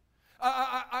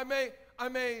 I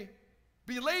may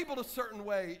be labeled a certain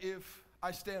way if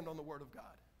I stand on the Word of God.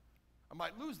 I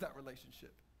might lose that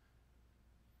relationship.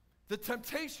 The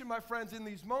temptation, my friends, in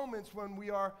these moments when we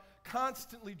are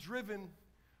constantly driven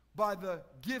by the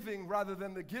giving rather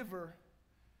than the giver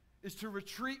is to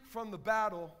retreat from the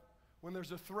battle when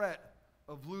there's a threat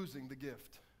of losing the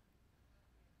gift.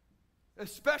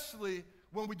 Especially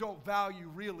when we don't value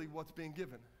really what's being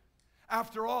given.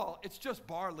 After all, it's just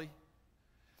barley.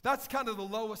 That's kind of the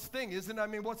lowest thing, isn't it? I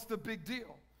mean, what's the big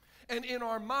deal? And in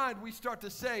our mind, we start to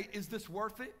say, is this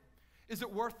worth it? Is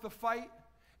it worth the fight?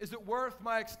 Is it worth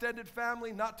my extended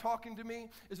family not talking to me?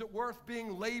 Is it worth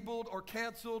being labeled or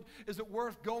canceled? Is it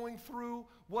worth going through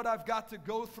what I've got to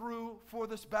go through for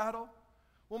this battle?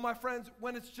 Well, my friends,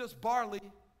 when it's just barley,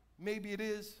 maybe it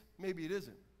is, maybe it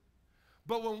isn't.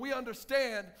 But when we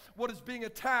understand what is being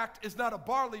attacked is not a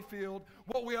barley field,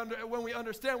 when we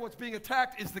understand what's being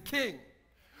attacked is the king.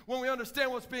 When we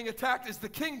understand what's being attacked is the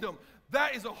kingdom,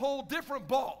 that is a whole different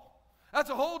ball. That's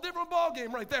a whole different ball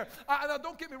game right there. Now,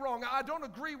 don't get me wrong. I don't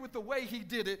agree with the way he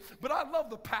did it, but I love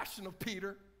the passion of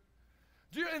Peter.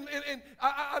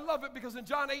 I love it because in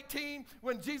John 18,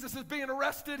 when Jesus is being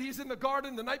arrested, he's in the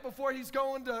garden the night before he's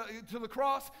going to the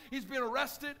cross. He's being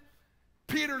arrested.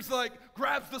 Peter's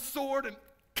grabs the sword and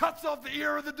cuts off the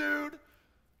ear of the dude.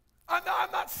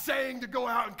 I'm not saying to go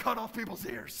out and cut off people's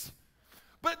ears.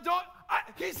 But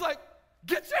he's like,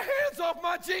 get your hands off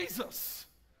my Jesus.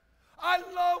 I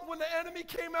love when the enemy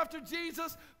came after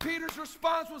Jesus, Peter's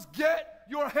response was, get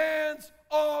your hands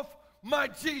off my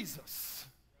Jesus.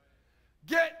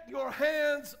 Get your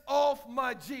hands off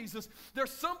my Jesus.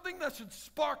 There's something that should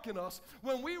spark in us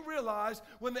when we realize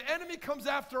when the enemy comes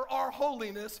after our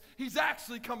holiness, he's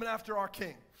actually coming after our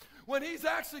King. When he's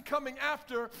actually coming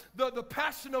after the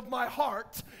passion of my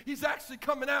heart, he's actually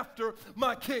coming after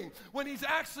my King. When he's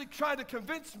actually trying to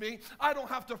convince me I don't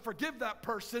have to forgive that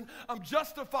person, I'm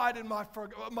justified in my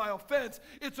offense,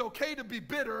 it's okay to be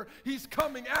bitter, he's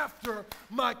coming after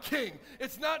my King.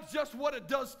 It's not just what it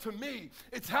does to me,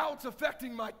 it's how it's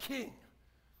affecting my King.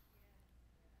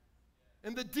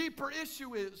 And the deeper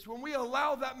issue is when we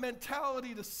allow that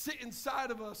mentality to sit inside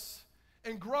of us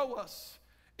and grow us,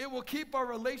 it will keep our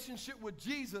relationship with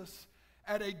Jesus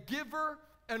at a giver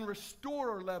and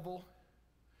restorer level,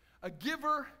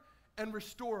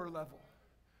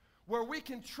 where we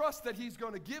can trust that he's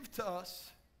going to give to us,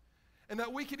 and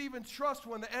that we can even trust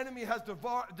when the enemy has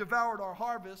devoured our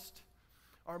harvest,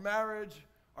 our marriage,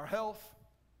 our health,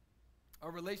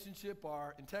 our relationship,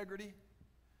 our integrity,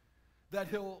 that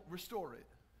he'll restore it.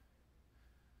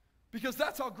 Because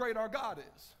that's how great our God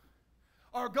is.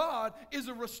 Our God is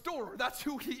a restorer. That's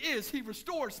who he is. He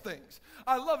restores things.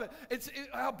 I love it.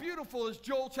 How beautiful is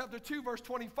Joel chapter 2, verse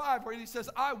 25, where he says,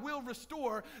 I will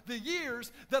restore the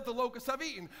years that the locusts have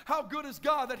eaten. How good is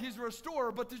God that he's a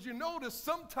restorer? But did you notice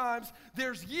sometimes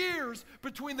there's years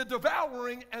between the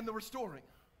devouring and the restoring?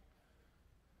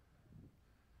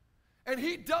 And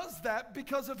he does that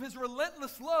because of his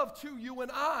relentless love to you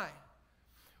and I.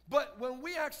 But when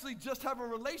we actually just have a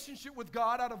relationship with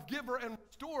God out of giver and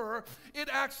restorer, it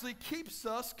actually keeps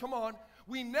us, come on,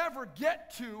 we never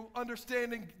get to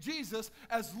understanding Jesus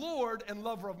as Lord and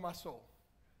lover of my soul.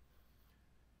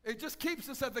 It just keeps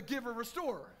us at the giver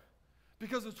restorer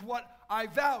because it's what I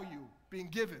value, being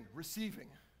given, receiving.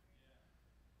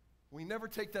 We never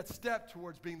take that step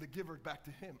towards being the giver back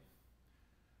to him.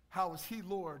 How is he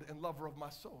Lord and lover of my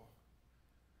soul?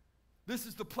 This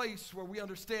is the place where we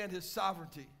understand his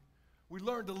sovereignty. We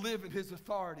learn to live in his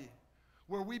authority,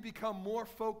 where we become more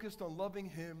focused on loving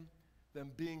him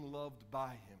than being loved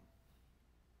by him.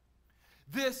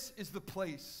 This is the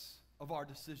place of our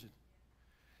decision.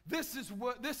 This is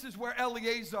where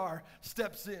Eleazar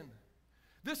steps in.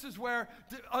 This is where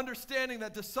understanding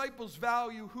that disciples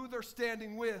value who they're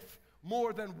standing with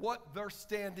more than what they're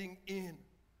standing in.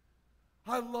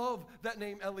 I love that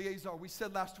name Eleazar. We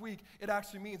said last week it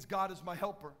actually means God is my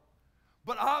helper.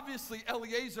 But obviously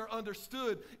Eleazar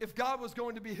understood if God was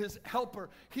going to be his helper,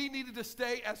 he needed to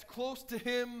stay as close to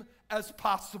him as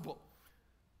possible.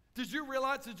 Did you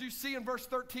realize, did you see in verse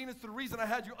 13, it's the reason I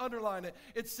had you underline it.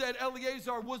 It said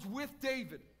Eleazar was with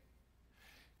David.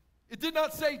 It did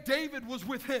not say David was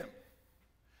with him.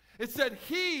 It said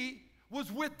he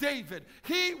was with David.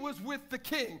 He was with the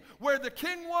king. Where the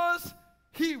king was,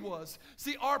 he was.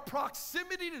 See, our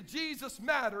proximity to Jesus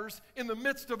matters in the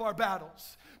midst of our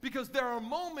battles. Because there are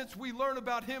moments we learn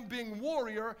about him being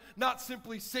warrior, not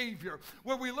simply savior.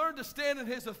 Where we learn to stand in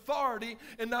his authority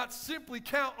and not simply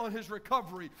count on his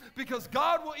recovery. Because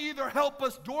God will either help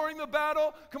us during the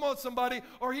battle, come on somebody,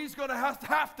 or he's going to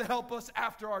have to help us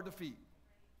after our defeat.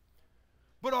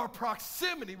 But our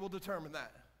proximity will determine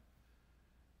that.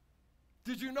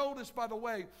 Did you notice, by the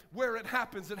way, where it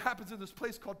happens? It happens in this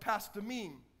place called Pas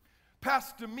Dammim.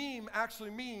 Pas Dammim actually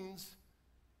means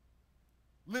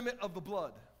limit of the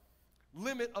blood.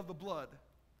 Limit of the blood.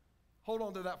 Hold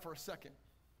on to that for a second.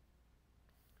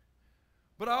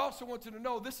 But I also want you to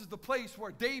know this is the place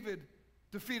where David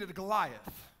defeated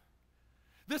Goliath.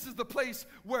 This is the place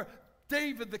where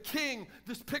David, the king,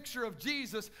 this picture of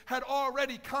Jesus, had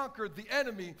already conquered the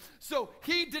enemy. So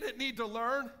he didn't need to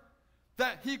learn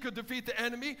that he could defeat the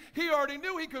enemy. He already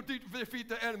knew he could defeat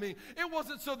the enemy. It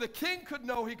wasn't so the king could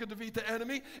know he could defeat the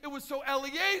enemy. It was so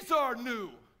Eleazar knew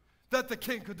that the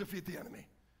king could defeat the enemy.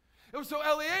 It was so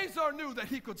Eleazar knew that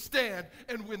he could stand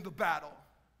and win the battle.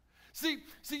 See,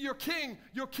 your king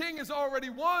has already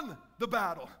won the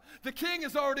battle. The king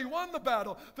has already won the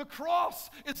battle. The cross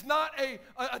is not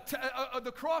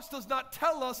the cross does not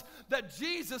tell us that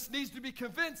Jesus needs to be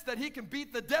convinced that he can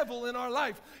beat the devil in our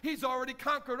life. He's already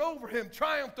conquered over him,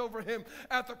 triumphed over him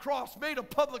at the cross, made a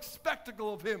public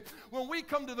spectacle of him. When we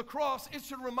come to the cross, it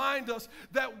should remind us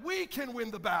that we can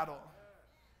win the battle.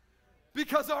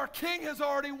 Because our king has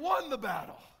already won the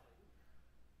battle.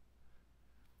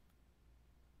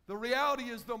 The reality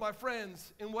is, though, my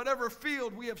friends, in whatever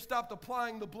field we have stopped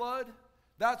applying the blood,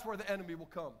 that's where the enemy will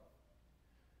come.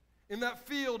 In that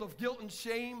field of guilt and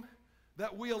shame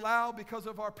that we allow because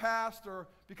of our past or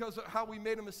because of how we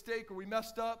made a mistake or we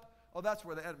messed up, oh, that's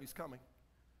where the enemy's coming.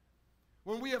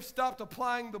 When we have stopped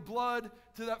applying the blood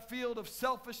to that field of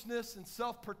selfishness and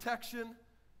self-protection,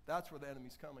 that's where the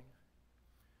enemy's coming.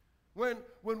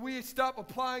 When we stop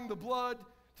applying the blood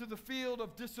to the field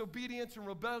of disobedience and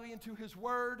rebellion to his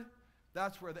word,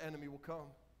 that's where the enemy will come.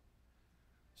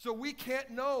 So we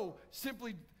can't know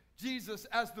simply Jesus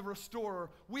as the restorer.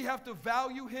 We have to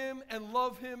value him and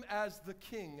love him as the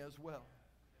king as well.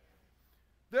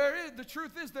 The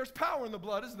truth is, there's power in the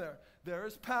blood, isn't there? There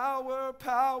is power,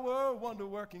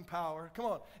 wonder-working power. Come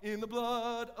on. In the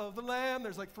blood of the Lamb.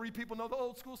 There's like 3 people know the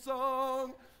old school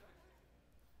song.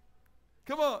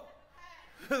 Come on.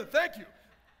 Thank you.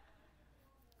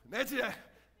 Nancy,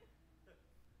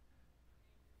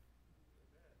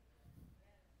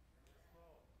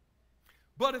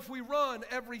 But if we run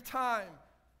every time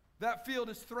that field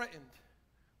is threatened,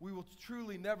 we will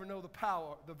truly never know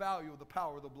the value of the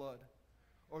power of the blood,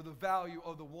 or the value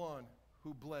of the one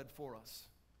who bled for us.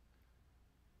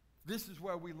 This is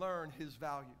where we learn his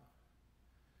value.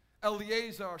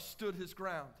 Eleazar stood his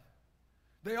ground.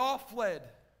 They all fled,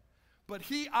 but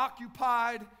he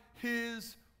occupied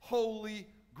his holy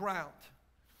ground.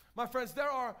 My friends, there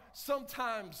are some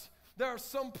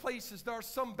places, there are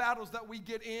some battles that we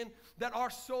get in that our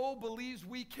soul believes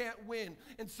we can't win.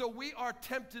 And so we are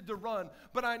tempted to run.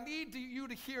 But I need you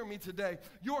to hear me today.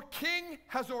 Your king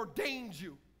has ordained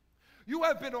you. You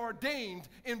have been ordained,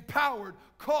 empowered,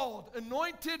 called,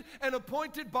 anointed, and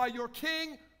appointed by your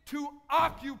king to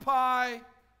occupy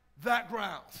that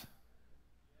ground.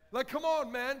 Like, come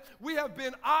on, man. We have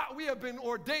been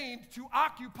ordained to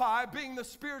occupy, being the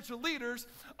spiritual leaders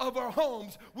of our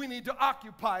homes. We need to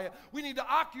occupy it. We need to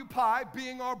occupy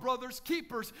being our brother's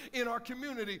keepers in our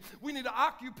community. We need to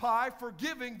occupy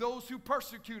forgiving those who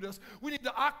persecute us. We need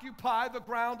to occupy the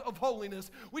ground of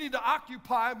holiness. We need to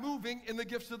occupy moving in the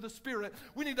gifts of the Spirit.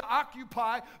 We need to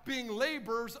occupy being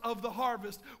laborers of the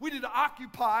harvest. We need to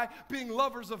occupy being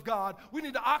lovers of God. We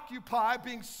need to occupy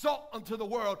being salt unto the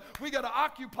world. We got to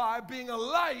occupy being a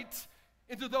light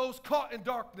into those caught in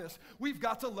darkness. We've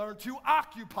got to learn to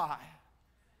occupy.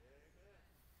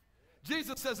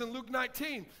 Jesus says in Luke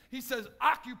 19, he says,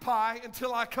 occupy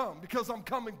until I come, because I'm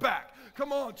coming back.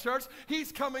 Come on, church.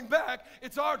 He's coming back.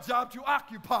 It's our job to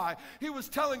occupy. He was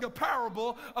telling a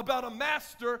parable about a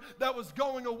master that was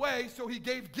going away, so he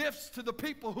gave gifts to the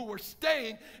people who were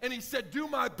staying, and he said, do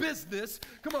my business.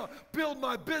 Come on, build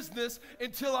my business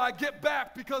until I get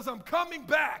back, because I'm coming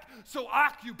back. So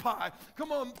occupy.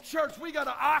 Come on, church, we got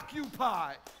to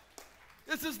occupy.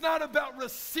 This is not about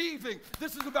receiving.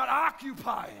 This is about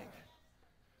occupying.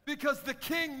 Because the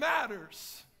king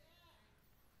matters.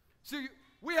 See,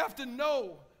 we have to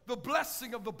know the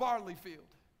blessing of the barley field.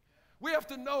 We have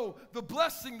to know the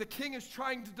blessing the king is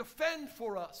trying to defend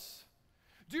for us.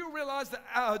 Do you realize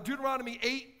that Deuteronomy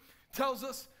 8 tells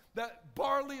us that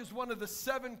barley is one of the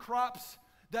 7 crops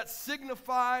that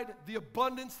signified the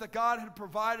abundance that God had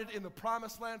provided in the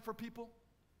promised land for people?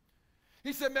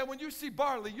 He said, man, when you see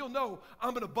barley, you'll know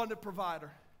I'm an abundant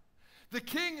provider. The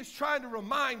king is trying to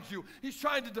remind you, he's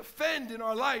trying to defend in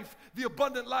our life the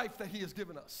abundant life that he has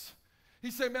given us.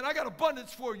 He said, man, I got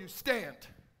abundance for you, stand.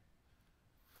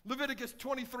 Leviticus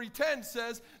 23:10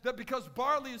 says that because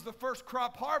barley is the first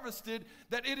crop harvested,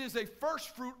 that it is a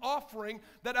first fruit offering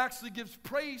that actually gives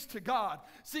praise to God.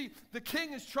 See, the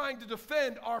king is trying to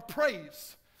defend our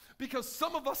praise. Because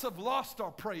some of us have lost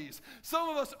our praise. Some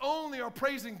of us only are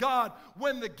praising God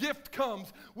when the gift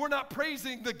comes. We're not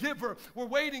praising the giver. We're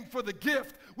waiting for the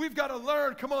gift. We've got to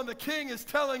learn. Come on, the king is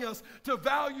telling us to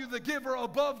value the giver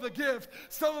above the gift.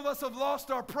 Some of us have lost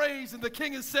our praise, and the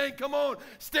king is saying, come on,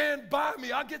 stand by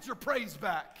me. I'll get your praise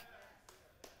back.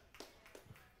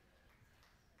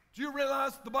 Do you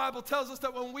realize the Bible tells us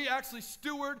that when we actually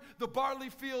steward the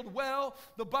barley field well,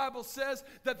 the Bible says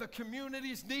that the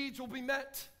community's needs will be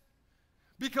met?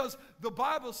 Because the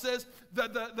Bible says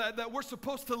that we're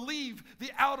supposed to leave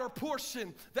the outer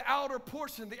portion, the outer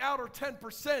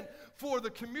 10% for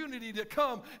the community to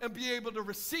come and be able to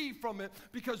receive from it,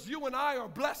 because you and I are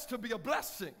blessed to be a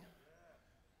blessing.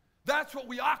 That's what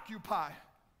we occupy.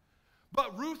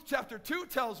 But Ruth chapter 2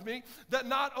 tells me that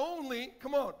not only,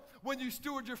 come on, when you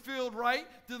steward your field right,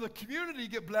 do the community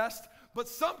get blessed, but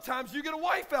sometimes you get a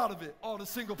wife out of it. All the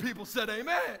single people said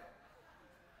amen.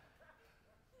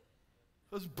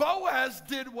 Because Boaz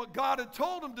did what God had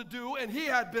told him to do, and he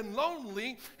had been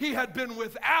lonely, he had been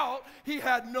without, he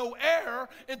had no heir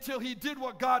until he did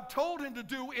what God told him to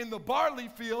do in the barley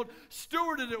field,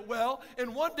 stewarded it well,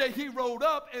 and one day he rode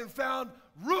up and found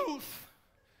Ruth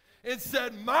and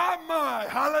said, my,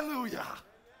 hallelujah.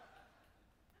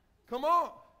 Come on.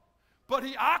 But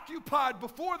he occupied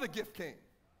before the gift came.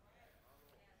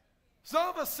 Some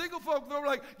of us single folk, they're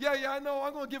like, yeah, I know,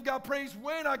 I'm going to give God praise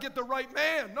when I get the right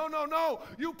man. No.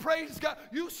 You praise God.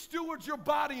 You steward your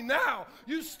body now.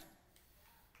 You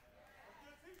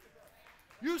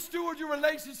steward your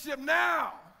relationship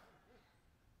now.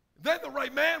 Then the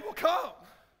right man will come.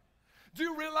 Do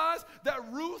you realize that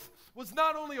Ruth was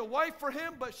not only a wife for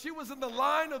him, but she was in the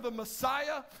line of the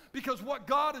Messiah? Because what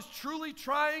God is truly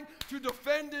trying to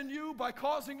defend in you by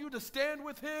causing you to stand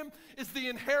with him is the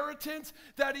inheritance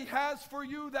that he has for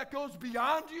you that goes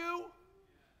beyond you.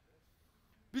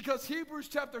 Because Hebrews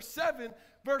chapter 7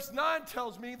 Verse 9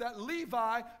 tells me that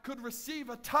Levi could receive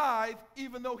a tithe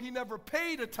even though he never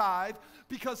paid a tithe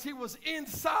because he was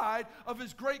inside of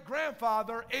his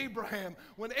great-grandfather Abraham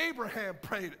when Abraham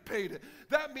paid it.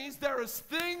 That means there is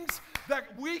things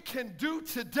that we can do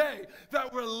today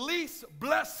that release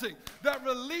blessing, that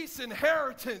release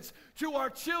inheritance to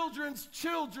our children's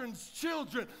children's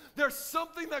children. There's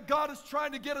something that God is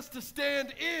trying to get us to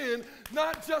stand in,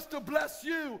 not just to bless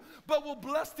you, but will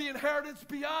bless the inheritance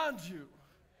beyond you.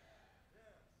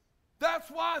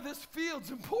 That's why this field's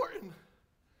important.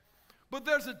 But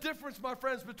there's a difference, my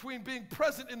friends, between being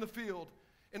present in the field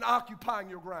and occupying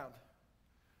your ground.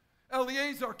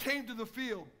 Eleazar came to the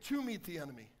field to meet the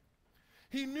enemy.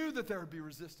 He knew that there would be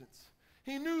resistance.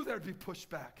 He knew there would be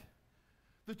pushback.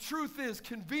 The truth is,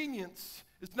 convenience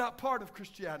is not part of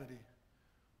Christianity,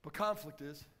 but conflict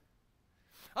is.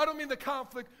 I don't mean the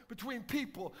conflict between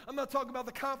people. I'm not talking about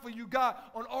the conflict you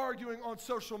got on arguing on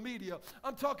social media.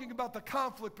 I'm talking about the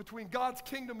conflict between God's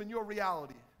kingdom and your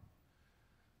reality.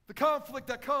 The conflict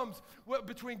that comes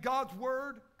between God's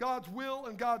word, God's will,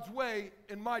 and God's way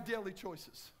in my daily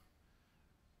choices.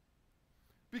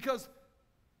 Because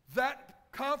that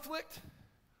conflict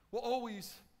will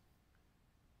always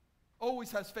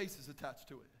has faces attached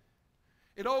to it.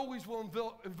 It always will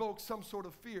invoke some sort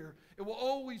of fear. It will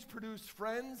always produce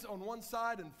friends on one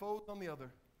side and foes on the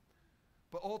other.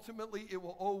 But ultimately, it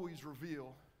will always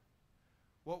reveal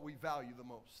what we value the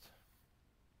most.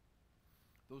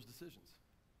 Those decisions.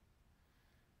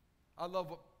 I love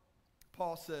what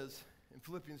Paul says in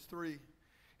Philippians 3.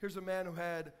 Here's a man who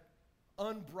had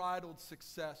unbridled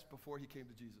success before he came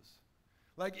to Jesus.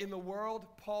 Like in the world,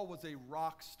 Paul was a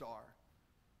rock star.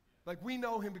 Like we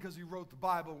know him because he wrote the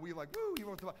Bible. We like, woo, he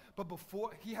wrote the Bible. But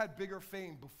before, he had bigger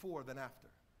fame before than after.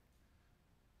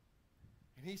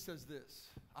 And he says this,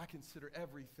 I consider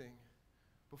everything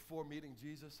before meeting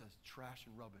Jesus as trash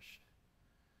and rubbish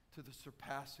to the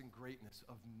surpassing greatness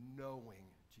of knowing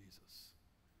Jesus.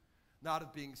 Not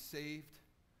of being saved,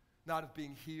 not of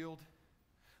being healed,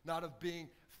 not of being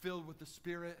filled with the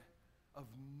Spirit, of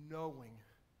knowing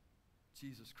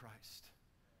Jesus Christ.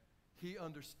 He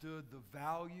understood the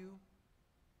value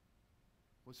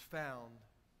was found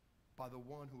by the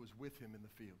one who was with him in the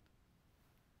field.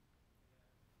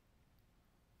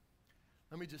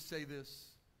 Let me just say this.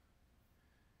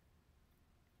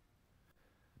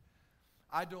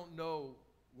 I don't know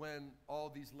when all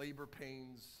these labor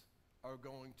pains are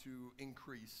going to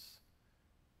increase.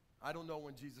 I don't know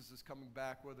when Jesus is coming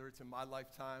back, whether it's in my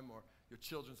lifetime or your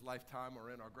children's lifetime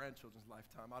or in our grandchildren's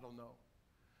lifetime. I don't know.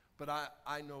 But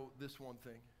I know this one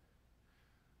thing.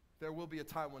 There will be a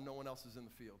time when no one else is in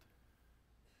the field.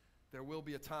 There will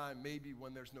be a time maybe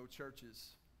when there's no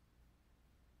churches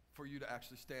for you to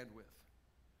actually stand with.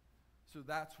 So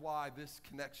that's why this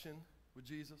connection with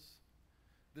Jesus,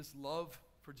 this love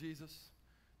for Jesus,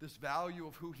 this value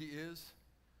of who he is,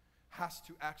 has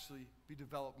to actually be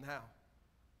developed now.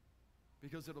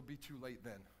 Because it'll be too late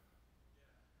then.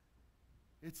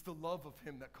 It's the love of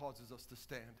him that causes us to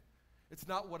stand. It's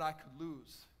not what I could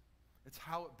lose. It's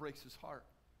how it breaks his heart.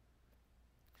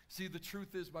 See, the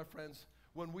truth is, my friends,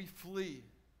 when we flee,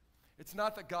 it's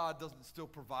not that God doesn't still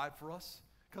provide for us,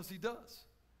 because he does.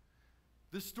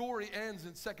 This story ends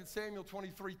in 2 Samuel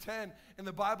 23:10, and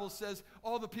the Bible says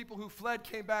all the people who fled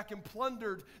came back and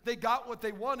plundered. They got what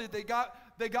they wanted. They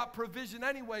got provision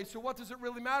anyway. So what does it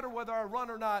really matter whether I run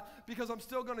or not? Because I'm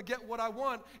still going to get what I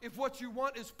want. If what you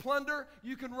want is plunder,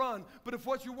 you can run. But if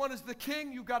what you want is the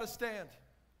king, you've got to stand.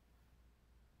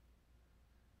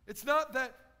 It's not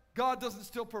that God doesn't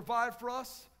still provide for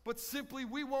us, but simply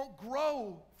we won't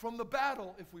grow from the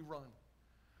battle if we run.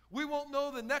 We won't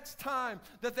know the next time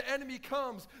that the enemy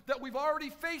comes that we've already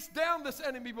faced down this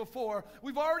enemy before.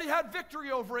 We've already had victory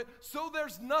over it, so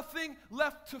there's nothing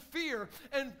left to fear.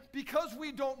 And because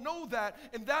we don't know that,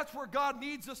 and that's where God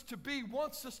needs us to be,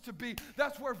 wants us to be,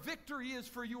 that's where victory is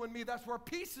for you and me. That's where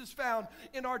peace is found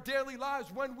in our daily lives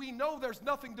when we know there's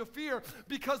nothing to fear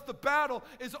because the battle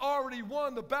is already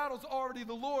won. The battle's already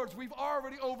the Lord's. We've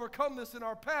already overcome this in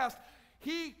our past.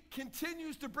 He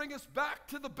continues to bring us back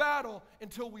to the battle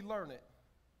until we learn it.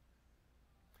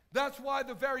 That's why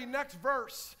the very next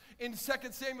verse in 2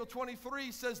 Samuel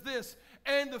 23 says this,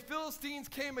 and the Philistines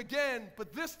came again,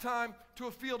 but this time to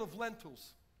a field of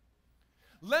lentils.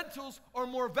 Lentils are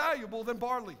more valuable than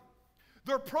barley.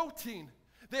 They're protein.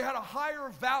 They had a higher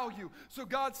value. So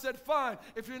God said, fine,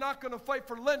 if you're not going to fight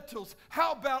for lentils,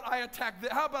 how about I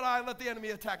let the enemy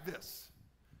attack this?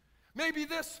 Maybe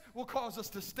this will cause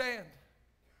us to stand.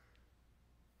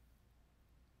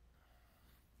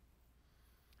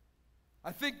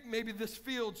 I think maybe this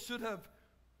field should have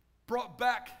brought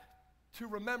back to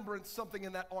remembrance something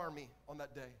in that army on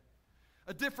that day.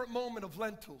 A different moment of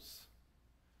lentils.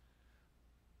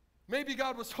 Maybe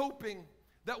God was hoping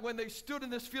that when they stood in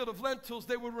this field of lentils,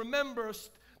 they would remember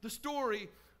the story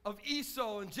of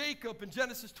Esau and Jacob in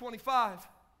Genesis 25.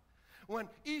 When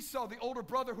Esau, the older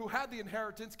brother who had the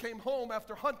inheritance, came home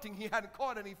after hunting, he hadn't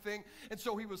caught anything, and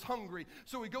so he was hungry.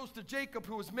 So he goes to Jacob,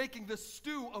 who was making this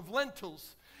stew of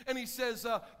lentils, and he says,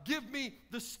 give me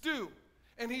the stew.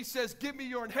 And he says, give me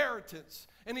your inheritance.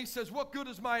 And he says, what good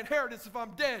is my inheritance if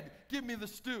I'm dead? Give me the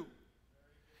stew.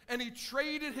 And he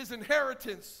traded his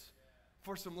inheritance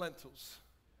for some lentils.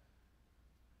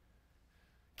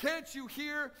 Can't you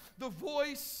hear the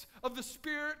voice of the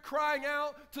Spirit crying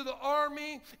out to the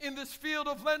army in this field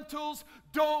of lentils?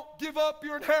 Don't give up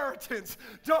your inheritance.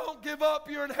 Don't give up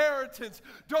your inheritance.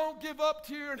 Don't give up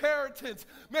to your inheritance.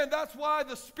 Man, that's why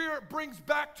the Spirit brings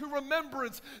back to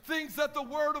remembrance things that the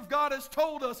Word of God has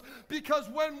told us. Because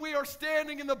when we are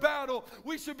standing in the battle,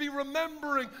 we should be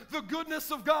remembering the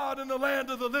goodness of God in the land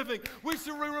of the living. We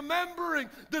should be remembering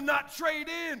to not trade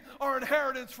in our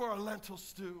inheritance for a lentil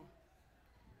stew.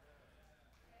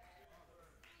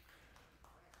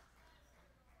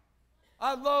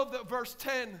 I love that verse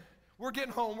 10, we're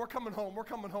getting home, we're coming home.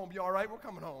 You all right? We're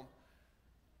coming home.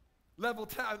 We're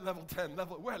at level 10.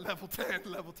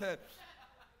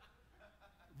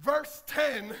 Verse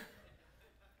 10,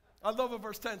 I love what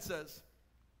verse 10 says.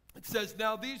 It says,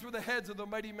 now these were the heads of the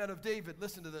mighty men of David,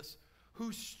 listen to this,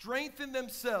 who strengthened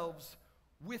themselves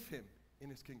with him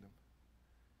in his kingdom.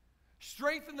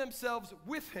 Strengthened themselves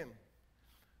with him,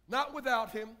 not without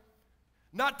him,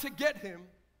 not to get him,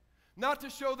 not to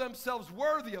show themselves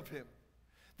worthy of him.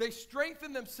 They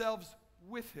strengthen themselves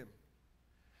with him.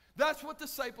 That's what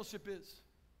discipleship is.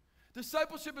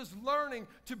 Discipleship is learning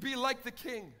to be like the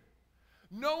King,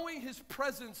 knowing his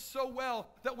presence so well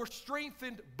that we're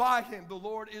strengthened by him. The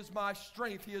Lord is my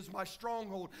strength. He is my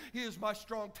stronghold. He is my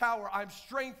strong tower. I'm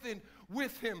strengthened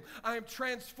with him. I am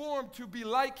transformed to be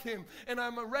like him, and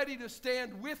I'm ready to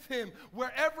stand with him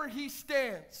wherever he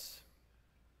stands.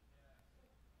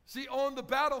 See, on the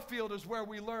battlefield is where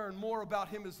we learn more about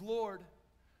him as Lord,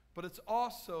 but it's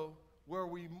also where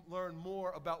we learn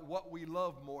more about what we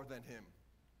love more than him.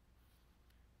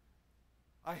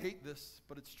 I hate this,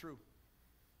 but it's true.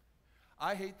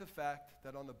 I hate the fact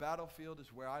that on the battlefield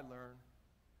is where I learn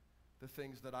the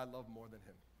things that I love more than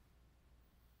him.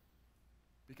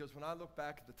 Because when I look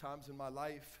back at the times in my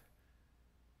life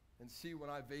and see when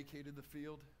I vacated the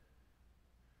field,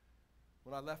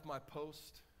 when I left my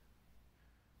post,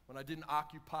 when I didn't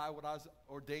occupy what I was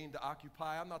ordained to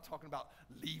occupy, I'm not talking about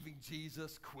leaving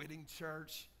Jesus, quitting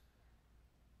church.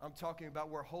 I'm talking about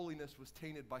where holiness was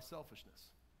tainted by selfishness.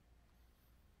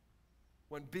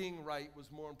 When being right was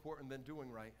more important than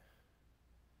doing right.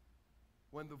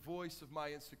 When the voice of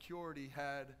my insecurity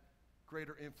had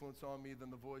greater influence on me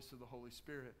than the voice of the Holy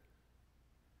Spirit.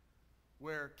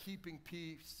 Where keeping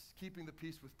the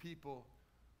peace with people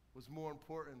was more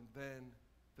important than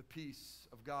the peace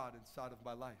of God inside of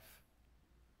my life.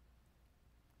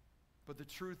 But the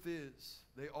truth is,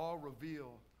 they all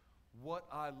reveal what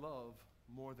I love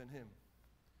more than him.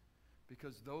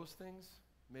 Because those things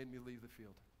made me leave the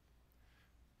field.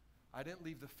 I didn't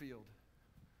leave the field.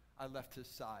 I left his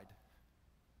side.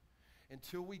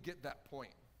 Until we get that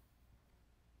point,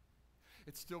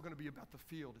 it's still going to be about the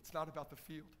field. It's not about the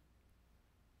field.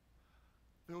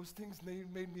 Those things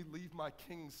made me leave my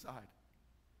King's side.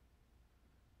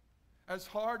 As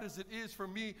hard as it is for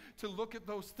me to look at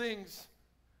those things,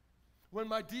 when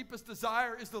my deepest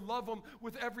desire is to love them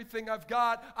with everything I've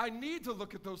got, I need to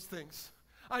look at those things.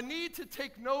 I need to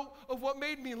take note of what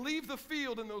made me leave the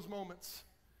field in those moments.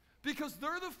 Because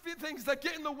they're the things that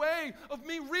get in the way of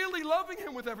me really loving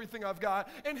him with everything I've got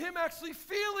and him actually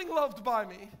feeling loved by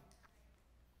me.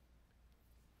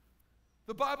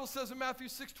 The Bible says in Matthew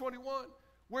 6:21,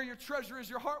 where your treasure is,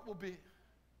 your heart will be.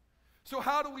 So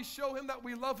how do we show him that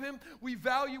we love him? We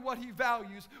value what he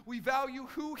values. We value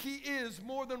who he is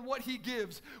more than what he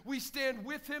gives. We stand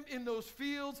with him in those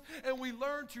fields, and we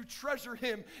learn to treasure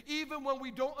him. Even when we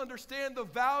don't understand the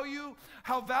value,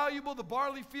 how valuable the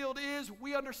barley field is,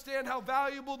 we understand how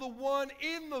valuable the one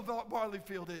in the barley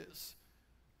field is.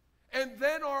 And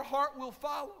then our heart will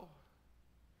follow.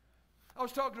 I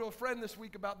was talking to a friend this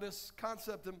week about this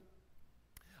concept, and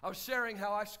I was sharing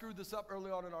how I screwed this up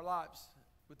early on in our lives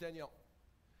with Danielle.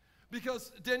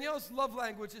 Because Danielle's love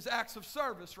language is acts of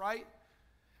service, right?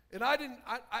 And I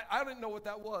didn't know what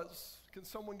that was. Can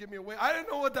someone give me a way? I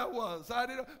didn't know what that was.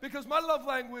 Because my love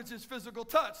language is physical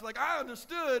touch. Like I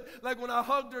understood, like when I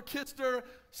hugged her, kissed her,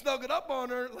 snuggled up on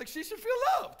her, like she should feel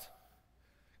loved.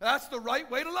 That's the right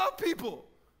way to love people.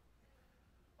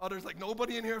 Others like,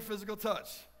 nobody in here physical touch.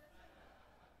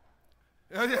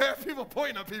 Yeah, people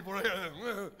pointing at people right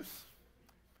here.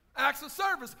 Acts of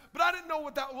service, but I didn't know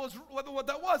what that was.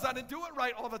 I didn't do it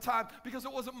right all the time because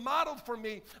it wasn't modeled for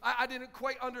me. I didn't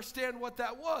quite understand what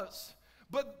that was.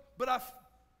 But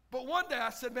one day I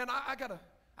said, man, I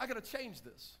gotta change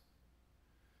this.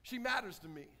 She matters to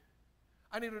me.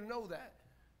 I need her to know that.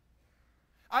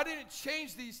 I didn't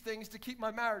change these things to keep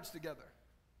my marriage together.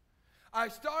 I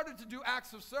started to do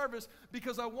acts of service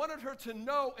because I wanted her to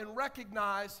know and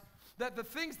recognize that the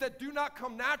things that do not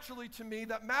come naturally to me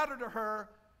that matter to her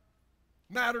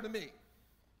matter to me.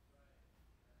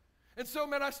 And so,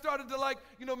 man, I started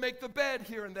to make the bed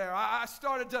here and there. I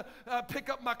started to pick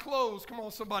up my clothes. Come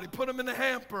on, somebody, put them in the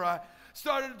hamper. I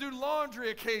started to do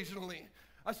laundry occasionally.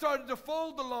 I started to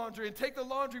fold the laundry and take the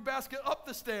laundry basket up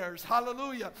the stairs.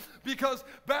 Hallelujah. Because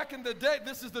back in the day,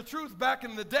 this is the truth, back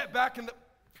in the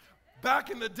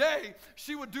day,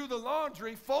 she would do the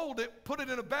laundry, fold it, put it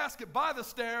in a basket by the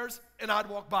stairs, and I'd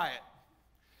walk by it.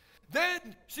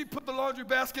 Then she'd put the laundry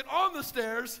basket on the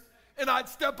stairs, and I'd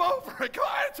step over it.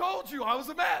 I told you I was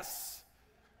a mess.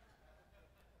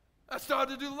 I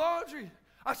started to do laundry.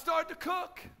 I started to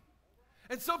cook.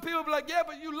 And some people be like, yeah,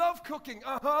 but you love cooking.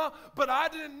 But I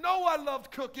didn't know I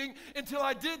loved cooking until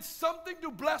I did something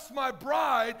to bless my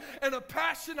bride, and a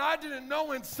passion I didn't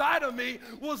know inside of me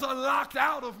was unlocked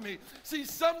out of me. See,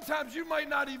 sometimes you might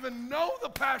not even know the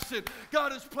passion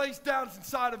God has placed down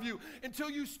inside of you until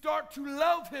you start to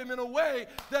love him in a way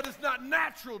that is not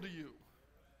natural to you.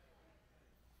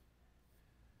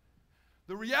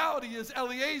 The reality is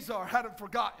Eleazar hadn't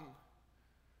forgotten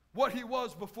what he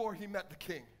was before he met the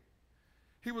king.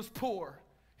 He was poor,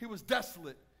 he was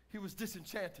desolate, he was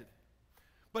disenchanted.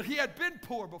 But he had been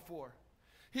poor before.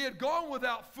 He had gone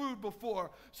without food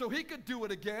before, so he could do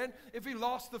it again. If he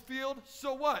lost the field,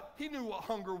 so what? He knew what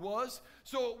hunger was.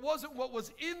 So it wasn't what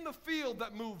was in the field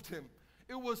that moved him.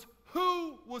 It was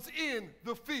who was in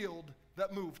the field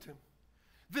that moved him.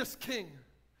 This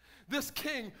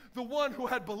king, the one who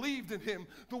had believed in him,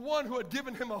 the one who had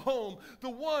given him a home, the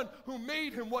one who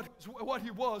made him what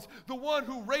he was, the one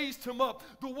who raised him up,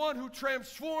 the one who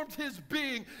transformed his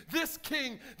being, this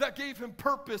king that gave him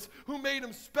purpose, who made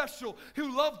him special,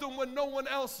 who loved him when no one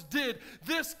else did,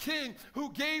 this king who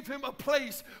gave him a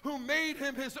place, who made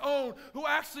him his own, who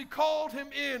actually called him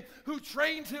in, who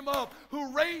trained him up,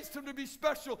 who raised him to be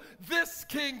special. This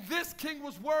king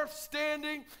was worth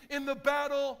standing in the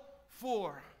battle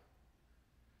for.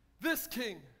 This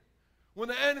king, when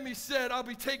the enemy said, I'll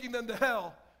be taking them to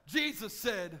hell, Jesus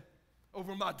said,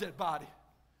 over my dead body.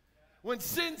 When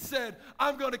sin said,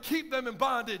 I'm going to keep them in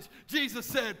bondage, Jesus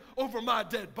said, over my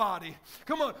dead body.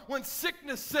 Come on. When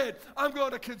sickness said, I'm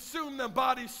going to consume them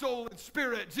body, soul, and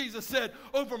spirit, Jesus said,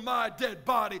 over my dead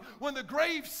body. When the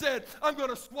grave said, I'm going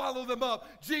to swallow them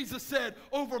up, Jesus said,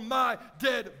 over my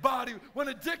dead body. When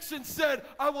addiction said,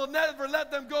 I will never let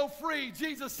them go free,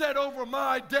 Jesus said, over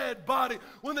my dead body.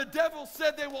 When the devil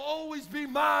said, they will always be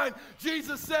mine,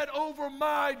 Jesus said, over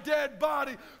my dead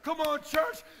body. Come on,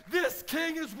 church. This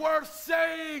king is worth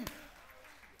saying,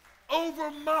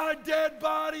 over my dead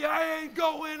body, I ain't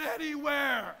going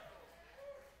anywhere.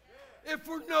 If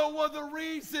for no other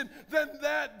reason than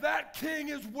that king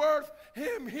is worth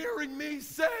him hearing me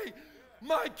say,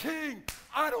 my king,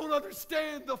 I don't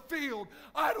understand the field.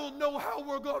 I don't know how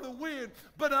we're going to win,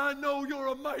 but I know you're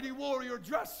a mighty warrior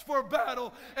dressed for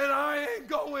battle, and I ain't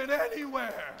going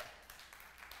anywhere.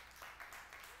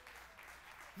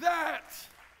 That,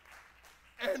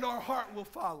 and our heart will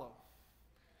follow.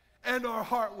 And our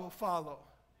heart will follow.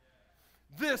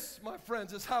 This, my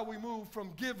friends, is how we move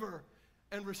from giver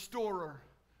and restorer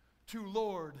to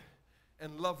Lord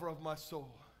and lover of my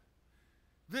soul.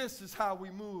 This is how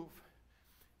we move,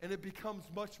 and it becomes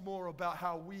much more about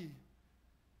how we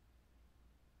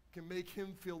can make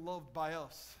him feel loved by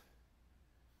us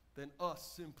than us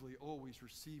simply always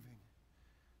receiving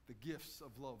the gifts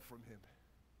of love from him.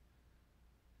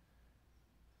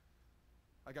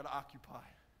 I got to occupy.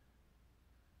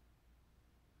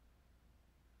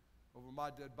 Over my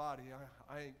dead body,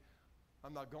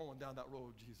 I'm not going down that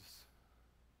road, Jesus.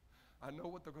 I know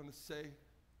what they're going to say.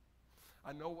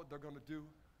 I know what they're going to do.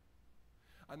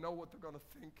 I know what they're going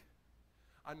to think.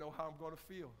 I know how I'm going to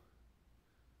feel.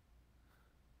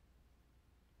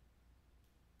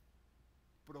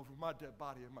 But over my dead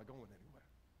body, am I going anywhere?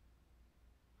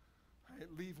 I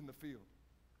ain't leaving the field.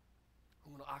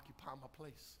 I'm going to occupy my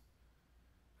place.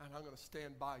 And I'm going to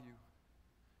stand by you.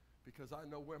 Because I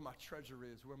know where my treasure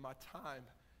is, where my time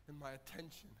and my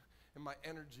attention and my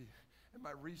energy and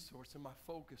my resource and my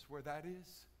focus, where that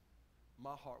is,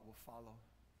 my heart will follow.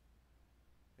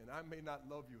 And I may not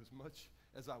love you as much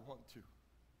as I want to.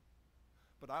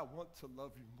 But I want to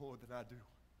love you more than I do.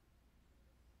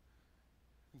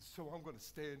 And so I'm going to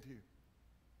stand here.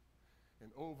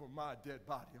 And over my dead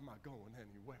body, am I going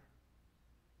anywhere?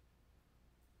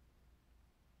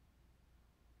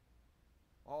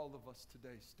 All of us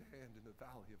today stand in the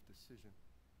valley of decision.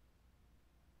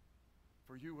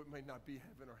 For you, it may not be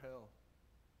heaven or hell.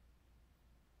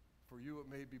 For you, it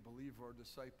may be believer or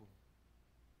disciple.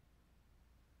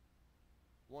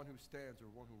 One who stands or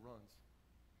one who runs.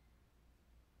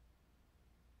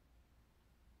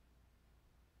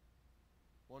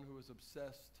 One who is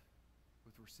obsessed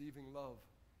with receiving love,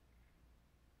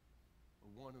 or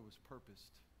one who is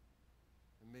purposed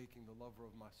in making the lover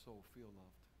of my soul feel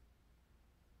loved.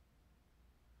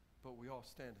 But we all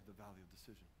stand in the valley of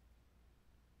decision.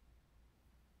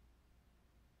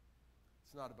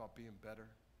 It's not about being better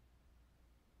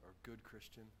or a good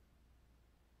Christian.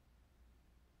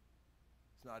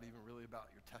 It's not even really about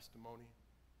your testimony,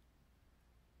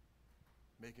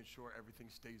 making sure everything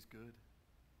stays good.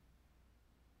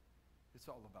 It's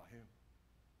all about Him.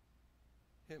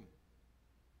 Him.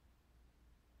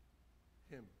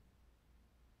 Him.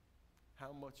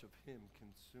 How much of Him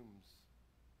consumes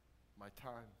my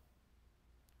time,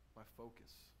 my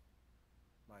focus,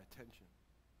 my attention?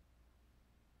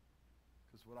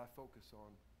 Because what I focus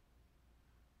on,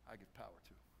 I give power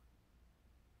to.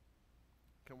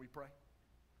 Can we pray?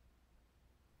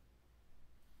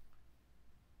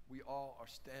 We all are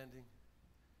standing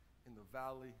in the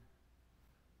valley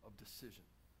of decision.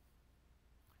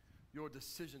 Your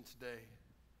decision today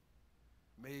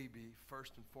may be,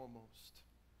 first and foremost,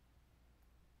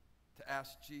 to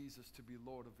ask Jesus to be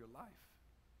Lord of your life.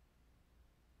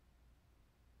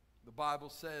 The Bible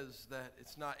says that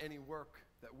it's not any work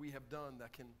that we have done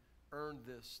that can earn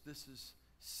this. This is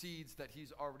seeds that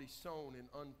He's already sown in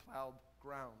unplowed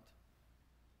ground.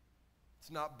 It's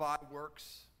not by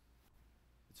works,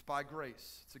 it's by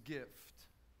grace. It's a gift.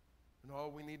 And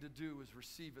all we need to do is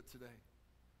receive it today.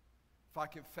 If I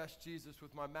confess Jesus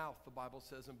with my mouth, the Bible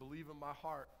says, and believe in my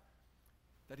heart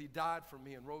that He died for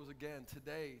me and rose again,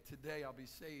 today I'll be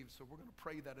saved. So we're going to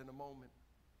pray that in a moment.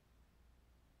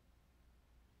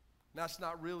 And that's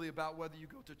not really about whether you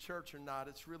go to church or not.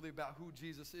 It's really about who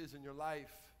Jesus is in your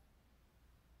life.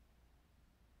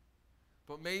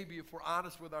 But maybe if we're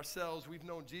honest with ourselves, we've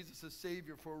known Jesus as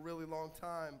Savior for a really long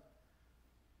time.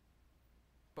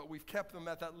 But we've kept Him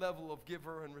at that level of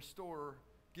giver and restorer,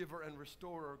 giver and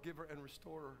restorer, giver and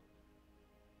restorer.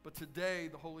 But today,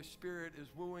 the Holy Spirit is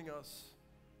wooing us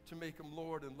to make Him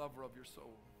Lord and lover of your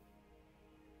soul.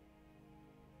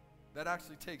 That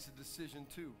actually takes a decision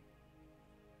too.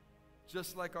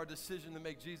 Just like our decision to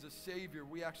make Jesus Savior,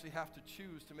 we actually have to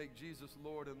choose to make Jesus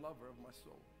Lord and lover of my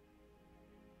soul.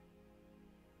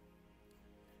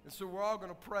 And so we're all going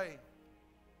to pray.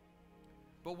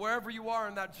 But wherever you are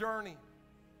in that journey,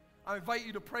 I invite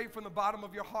you to pray from the bottom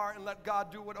of your heart and let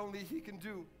God do what only He can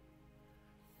do.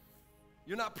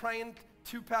 You're not praying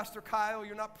to Pastor Kyle.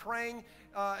 You're not praying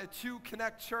to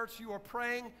Connect Church. You are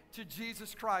praying to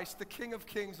Jesus Christ, the King of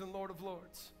Kings and Lord of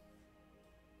Lords.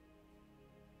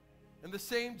 And the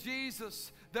same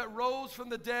Jesus that rose from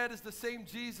the dead is the same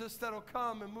Jesus that will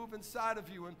come and move inside of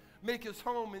you and make His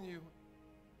home in you.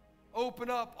 Open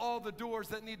up all the doors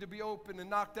that need to be opened and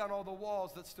knock down all the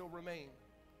walls that still remain.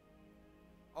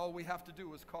 All we have to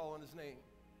do is call on His name.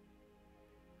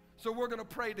 So we're going to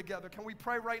pray together. Can we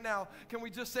pray right now? Can we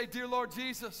just say, Dear Lord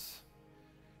Jesus,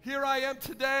 here I am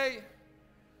today.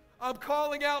 I'm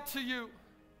calling out to you.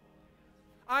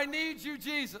 I need you,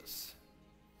 Jesus.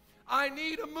 I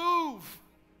need a move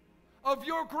of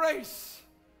your grace,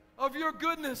 of your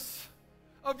goodness,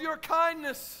 of your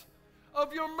kindness,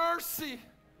 of your mercy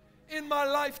in my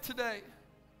life today.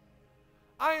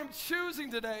 I am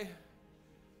choosing today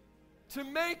to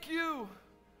make you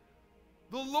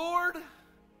the Lord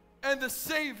and the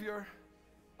Savior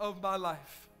of my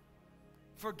life.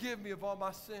 Forgive me of all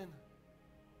my sin.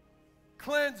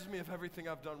 Cleanse me of everything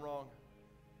I've done wrong.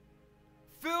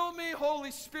 Fill me,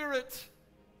 Holy Spirit.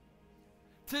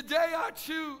 Today I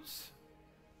choose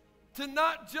to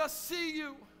not just see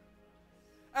you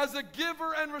as a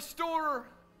giver and restorer,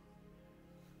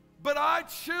 but I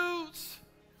choose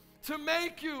to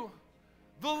make you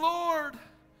the Lord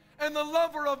and the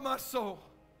lover of my soul.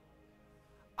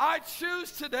 I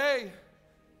choose today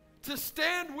to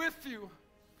stand with you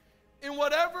in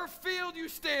whatever field you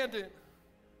stand in.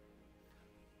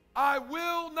 I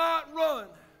will not run.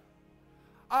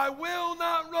 I will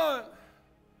not run.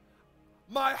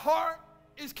 My heart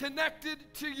is connected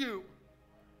to you.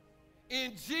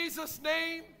 In Jesus'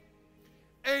 name,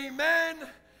 amen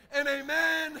and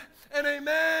amen and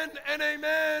amen and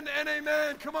amen and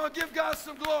amen. Come on, give God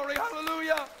some glory.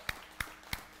 Hallelujah.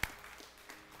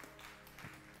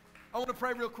 I want to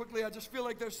pray real quickly. I just feel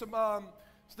like there's some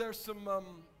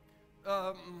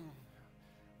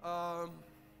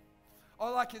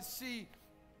all I can see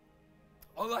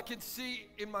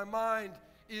in my mind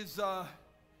is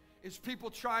people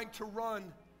trying to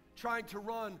run,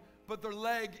 but their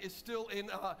leg is still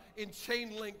in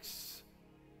chain links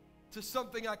to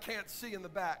something I can't see in the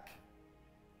back.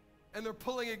 And they're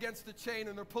pulling against the chain,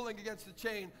 and they're pulling against the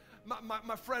chain.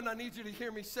 My friend, I need you to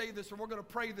hear me say this, and we're going to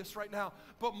pray this right now.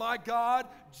 But my God,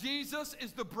 Jesus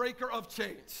is the breaker of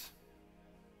chains.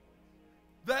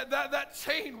 That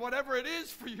chain, whatever it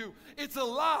is for you, it's a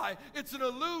lie. It's an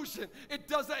illusion. It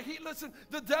does that. Listen,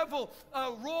 the devil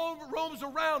roams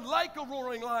around like a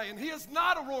roaring lion. He is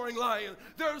not a roaring lion.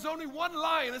 There is only one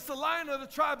lion. It's the Lion of the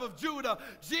tribe of Judah.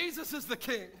 Jesus is the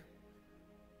King.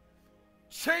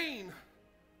 Chain,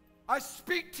 I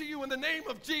speak to you in the name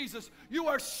of Jesus. You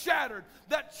are shattered.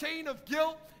 That chain of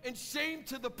guilt and shame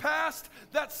to the past,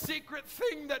 that secret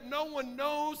thing that no one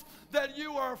knows, that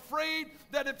you are afraid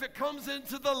that if it comes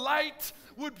into the light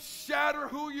would shatter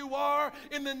who you are.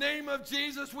 In the name of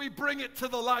Jesus, we bring it to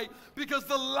the light because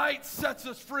the light sets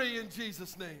us free in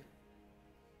Jesus' name.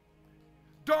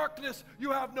 Darkness,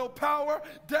 you have no power.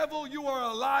 Devil, you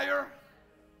are a liar.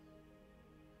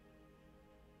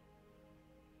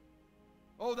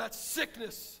 Oh, that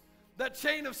sickness, that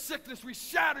chain of sickness, we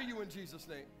shatter you in Jesus'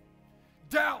 name.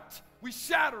 Doubt, we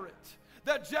shatter it.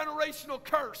 That generational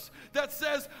curse that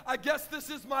says, I guess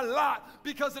this is my lot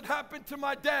because it happened to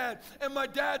my dad and my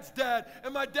dad's dad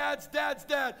and my dad's dad's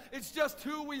dad. It's just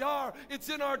who we are. It's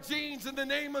in our genes. In the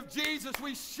name of Jesus,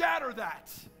 we shatter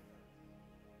that.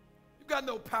 You've got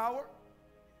no power.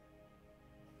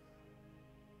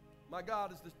 My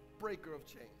God is the breaker of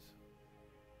chains.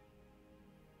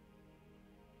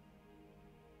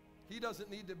 He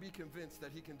doesn't need to be convinced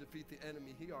that he can defeat the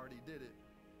enemy. He already did it.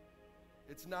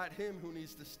 It's not him who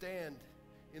needs to stand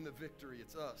in the victory.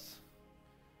 It's us.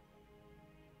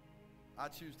 I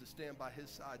choose to stand by his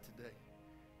side today.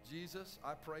 Jesus,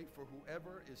 I pray for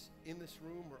whoever is in this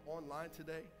room or online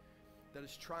today that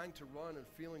is trying to run and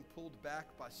feeling pulled back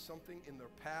by something in their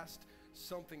past,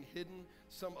 something hidden,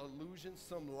 some illusion,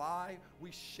 some lie.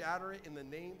 We shatter it in the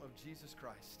name of Jesus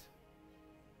Christ.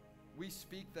 We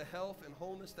speak the health and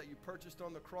wholeness that you purchased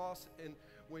on the cross. And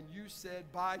when you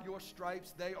said, by your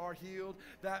stripes they are healed,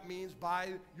 that means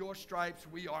by your stripes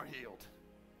we are healed.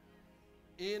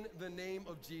 In the name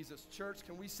of Jesus. Church,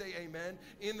 can we say amen?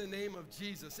 In the name of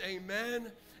Jesus. Amen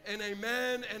and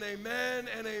amen and amen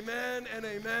and amen and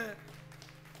amen.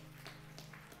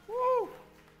 Woo!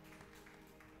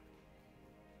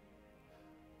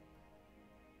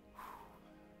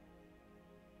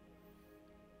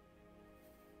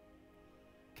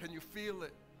 Can you feel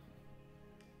it?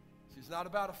 It's not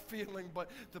about a feeling, but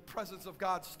the presence of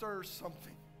God stirs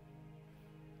something.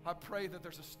 I pray that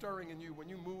there's a stirring in you. When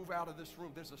you move out of this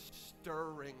room, there's a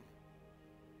stirring.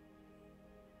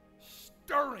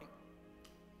 Stirring.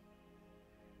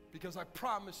 Because I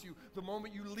promise you, the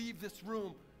moment you leave this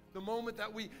room, the moment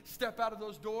that we step out of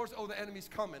those doors, oh, the enemy's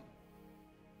coming.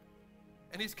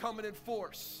 And he's coming in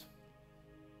force.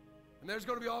 And there's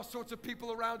going to be all sorts of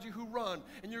people around you who run,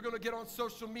 and you're going to get on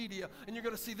social media, and you're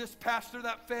going to see this pastor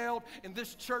that failed, and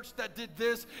this church that did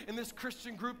this, and this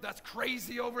Christian group that's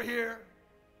crazy over here.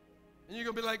 And you're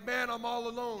going to be like, man, I'm all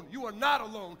alone. You are not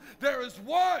alone. There is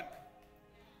one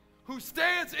who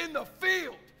stands in the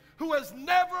field, who has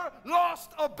never lost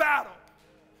a battle.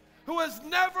 Who has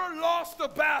never lost a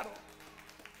battle.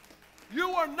 You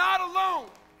are not alone.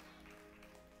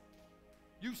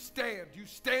 You stand, you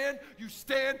stand, you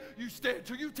stand, you stand.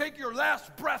 Till you take your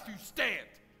last breath, you stand.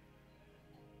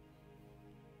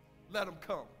 Let them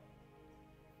come.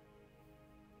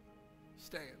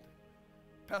 Stand.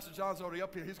 Pastor John's already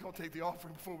up here. He's going to take the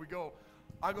offering before we go.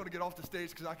 I'm going to get off the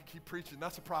stage because I can keep preaching.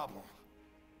 That's a problem.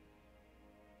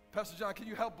 Pastor John, can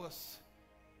you help us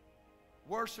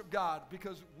worship God?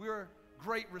 Because we're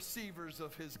great receivers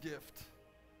of his gift.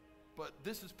 But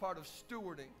this is part of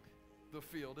stewarding the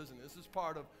field, isn't it? This is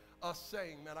part of us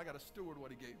saying, man, I got to steward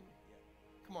what he gave me.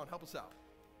 Come on, help us out.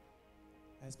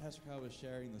 As Pastor Kyle was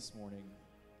sharing this morning,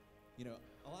 you know,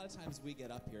 a lot of times we get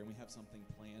up here and we have something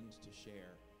planned to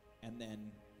share, and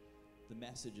then the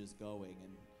message is going,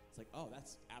 and it's like, oh,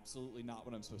 that's absolutely not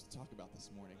what I'm supposed to talk about this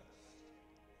morning.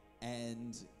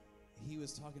 And he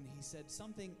was talking, he said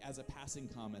something as a passing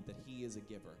comment that he is a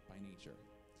giver by nature.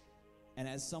 And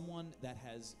as someone that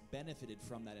has benefited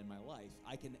from that in my life,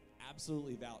 I can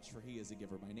absolutely vouch for he is a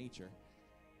giver by nature.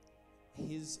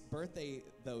 His birthday,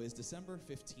 though, is December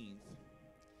 15th.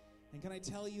 And can I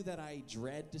tell you that I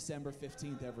dread December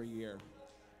 15th every year?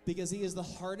 Because he is the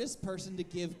hardest person to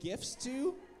give gifts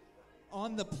to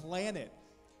on the planet.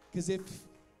 Because if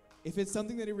it's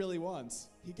something that he really wants,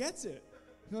 he gets it.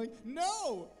 You're like,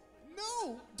 no,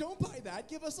 don't buy that.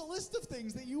 Give us a list of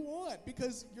things that you want,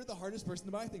 because you're the hardest person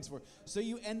to buy things for. So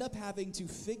you end up having to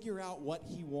figure out what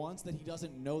he wants that he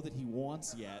doesn't know that he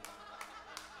wants yet,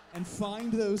 and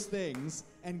find those things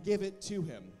and give it to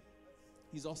him.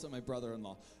 He's also my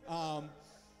brother-in-law.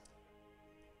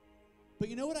 But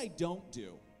you know what I don't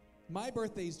do? My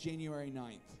birthday's January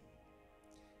 9th.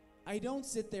 I don't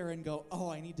sit there and go, oh,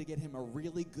 I need to get him a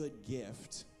really good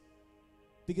gift,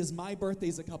 because my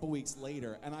birthday's a couple weeks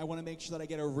later, and I want to make sure that I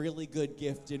get a really good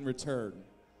gift in return.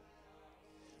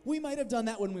 We might have done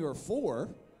that when we were 4,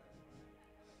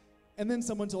 and then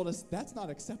someone told us, that's not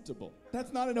acceptable.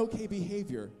 That's not an okay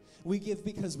behavior. We give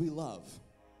because we love.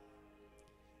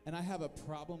 And I have a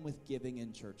problem with giving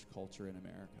in church culture in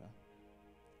America.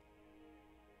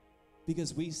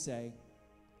 Because we say,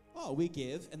 oh, we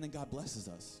give, and then God blesses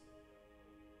us.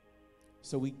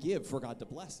 So we give for God to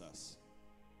bless us.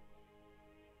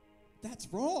 That's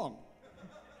wrong.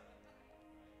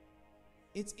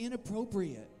 It's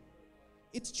inappropriate.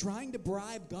 It's trying to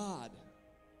bribe God.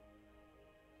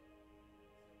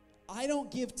 I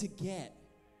don't give to get.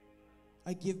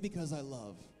 I give because I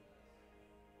love.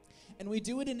 And we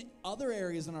do it in other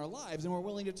areas in our lives, and we're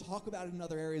willing to talk about it in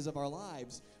other areas of our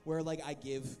lives where, like, I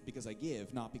give because I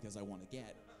give, not because I want to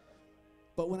get.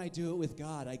 But when I do it with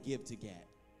God, I give to get.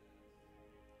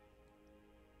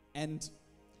 And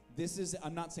this is,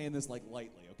 I'm not saying this like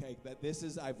lightly, okay? That this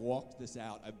is, I've walked this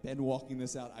out. I've been walking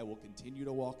this out. I will continue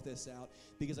to walk this out,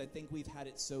 because I think we've had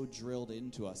it so drilled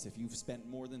into us. If you've spent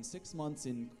more than 6 months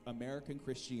in American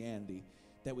Christianity,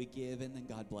 that we give and then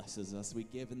God blesses us. We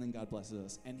give and then God blesses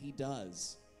us. And he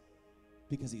does,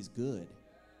 because he's good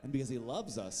and because he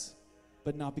loves us,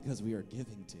 but not because we are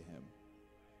giving to him.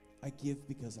 I give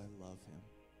because I love him.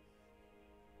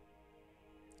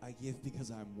 I give because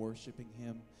I'm worshiping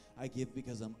him. I give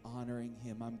because I'm honoring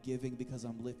him. I'm giving because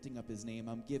I'm lifting up his name.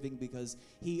 I'm giving because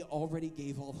he already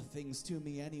gave all the things to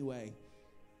me anyway.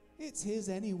 It's his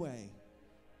anyway.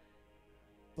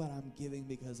 But I'm giving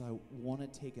because I want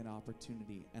to take an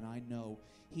opportunity, and I know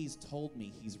he's told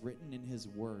me, he's written in his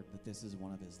word that this is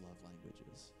one of his love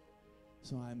languages.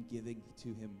 So I'm giving to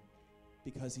him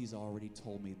because he's already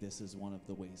told me this is one of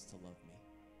the ways to love me.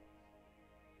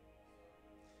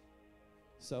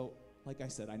 So, like I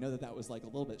said, I know that was like a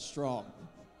little bit strong.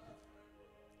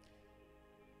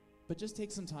 But just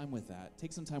take some time with that.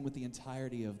 Take some time with the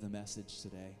entirety of the message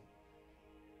today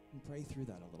and pray through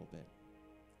that a little bit.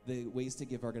 The ways to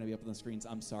give are going to be up on the screens.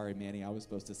 I'm sorry, Manny, I was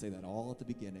supposed to say that all at the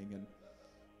beginning and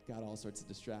got all sorts of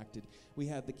distracted. We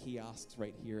have the kiosks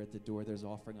right here at the door. There's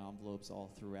offering envelopes all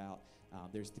throughout.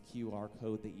 There's the QR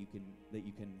code that you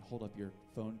can hold up your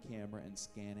phone camera and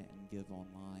scan it and give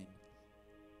online.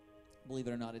 Believe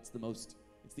it or not, it's the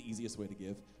easiest way to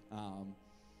give.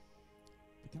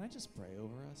 But can I just pray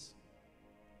over us?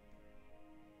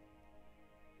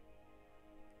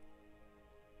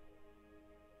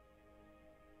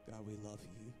 God, we love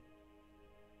you.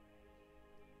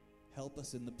 Help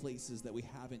us in the places that we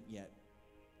haven't yet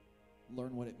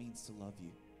learn what it means to love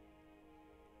you.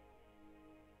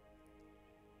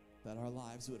 That our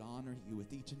lives would honor you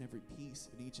with each and every piece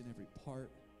and each and every part.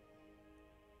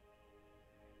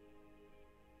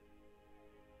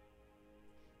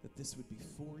 That this would be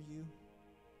for you,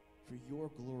 for your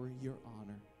glory, your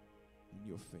honor, and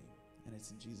your fame. And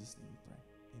it's in Jesus' name we pray.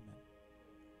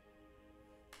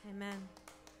 Amen. Amen.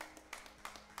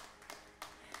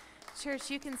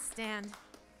 Church, you can stand.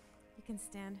 You can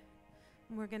stand.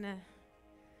 And we're gonna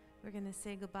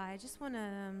say goodbye. I just want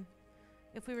to,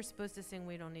 if we were supposed to sing,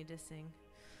 we don't need to sing.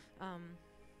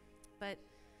 But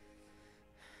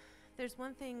there's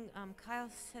one thing,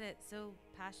 Kyle said it so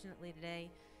passionately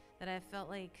today that I felt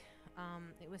like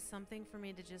it was something for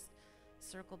me to just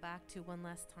circle back to one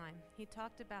last time. He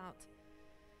talked about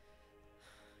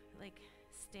like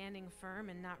standing firm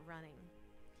and not running.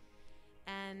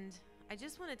 And I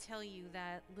just want to tell you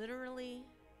that literally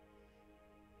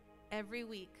every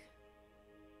week,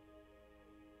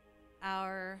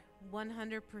 our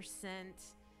 100%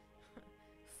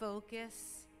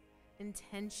 focus,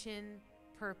 intention,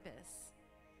 purpose,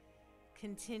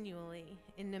 continually,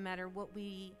 and no matter what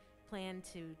we plan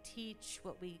to teach,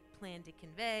 what we plan to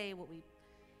convey,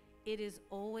 it is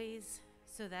always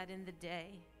so that in the day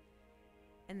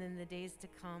and then the days to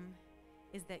come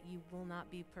is that you will not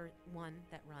be one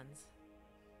that runs.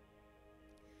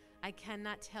 I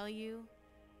cannot tell you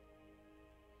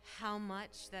how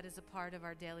much that is a part of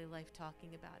our daily life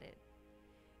talking about it.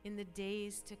 in the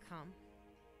days to come,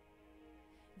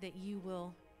 that you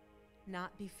will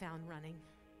not be found running,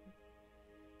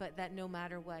 but that no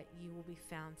matter what, you will be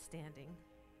found standing.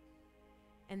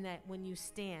 And that when you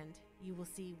stand, you will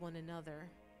see one another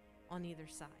on either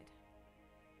side.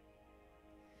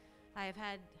 I have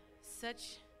had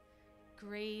such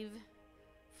grave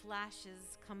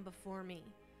flashes come before me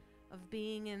of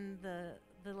being in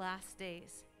the last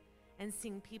days and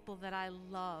seeing people that I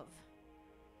love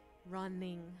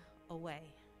running away.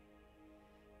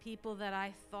 People that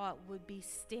I thought would be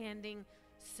standing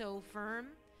so firm,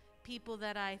 people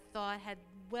that I thought had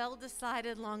well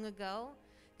decided long ago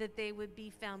that they would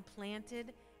be found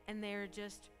planted, and they're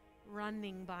just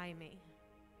running by me.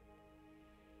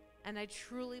 And I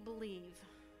truly believe,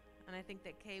 and I think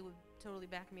that Kay would totally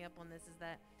back me up on this, is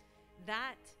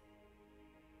that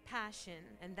passion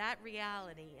and that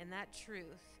reality and that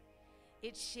truth,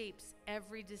 it shapes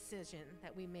every decision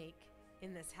that we make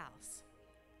in this house.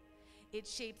 It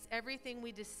shapes everything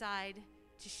we decide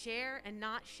to share and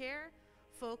not share,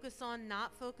 focus on,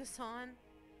 not focus on.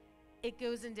 It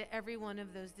goes into every one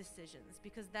of those decisions,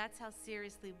 because that's how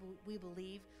seriously we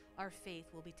believe our faith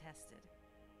will be tested.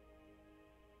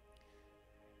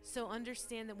 So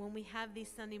understand that when we have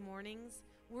these Sunday mornings,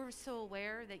 we're so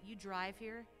aware that you drive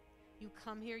here, you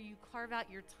come here, you carve out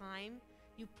your time,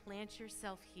 you plant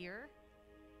yourself here.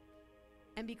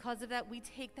 And because of that, we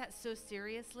take that so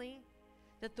seriously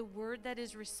that the word that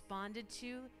is responded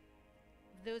to,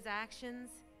 those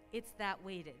actions, it's that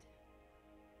weighted.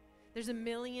 There's a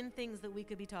million things that we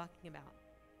could be talking about.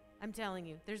 I'm telling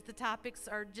you, the topics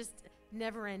are just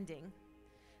never ending.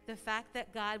 The fact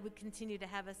that God would continue to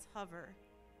have us hover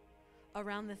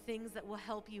around the things that will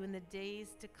help you in the days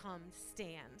to come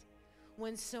stand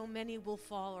when so many will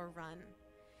fall or run,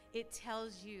 it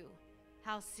tells you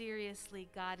how seriously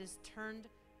God has turned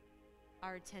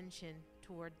our attention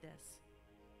toward this.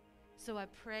 So I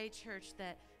pray, church,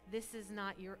 that this is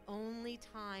not your only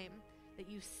time that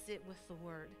you sit with the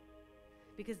word,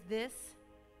 because this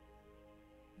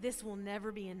will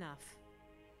never be enough.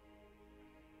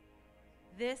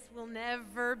 This will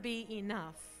never be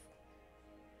enough.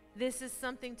 This is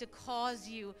something to cause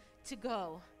you to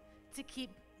go, to keep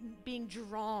being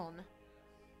drawn.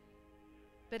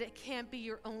 But it can't be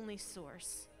your only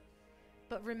source.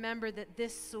 But remember that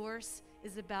this source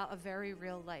is about a very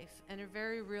real life and a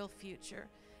very real future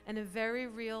and a very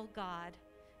real God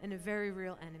and a very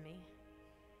real enemy.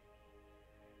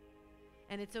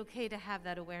 And it's okay to have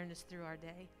that awareness through our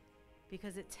day,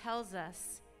 because it tells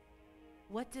us,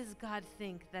 what does God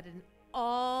think that in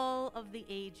all of the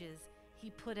ages he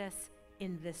put us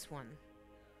in this one?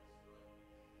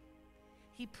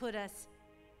 He put us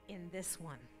in this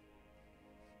one.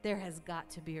 There has got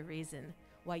to be a reason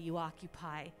why you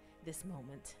occupy this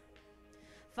moment.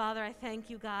 Father, I thank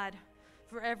you, God,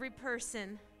 for every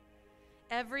person,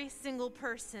 every single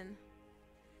person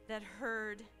that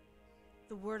heard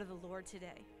the word of the Lord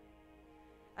today.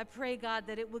 I pray, God,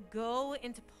 that it would go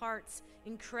into parts,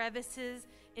 in crevices,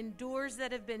 in doors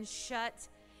that have been shut,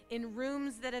 in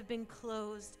rooms that have been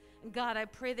closed. And God, I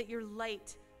pray that your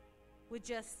light would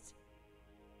just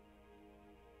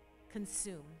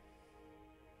consume.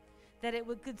 That it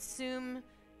would consume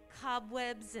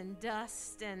cobwebs and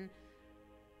dust, and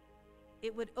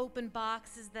it would open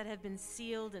boxes that have been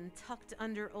sealed and tucked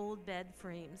under old bed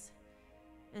frames.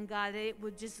 And God,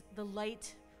 the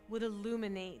light would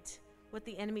illuminate what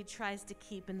the enemy tries to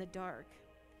keep in the dark.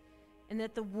 And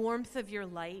that the warmth of your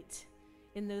light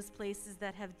in those places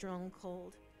that have drawn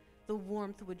cold, the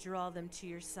warmth would draw them to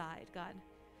your side, God.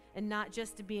 And not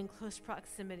just to be in close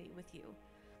proximity with you,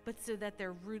 but so that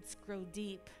their roots grow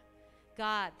deep.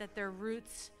 God, that their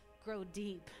roots grow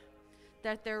deep.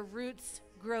 That their roots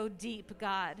grow deep,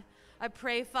 God. I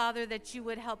pray, Father, that you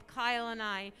would help Kyle and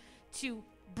I to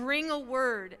bring a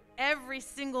word every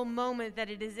single moment that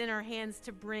it is in our hands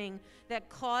to bring, that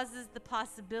causes the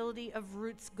possibility of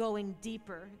roots going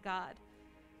deeper, God.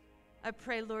 I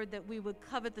pray, Lord, that we would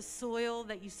covet the soil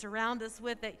that you surround us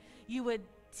with, that you would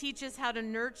teach us how to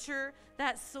nurture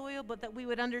that soil, but that we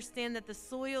would understand that the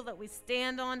soil that we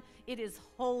stand on, it is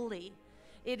holy.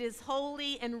 It is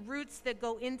holy, and roots that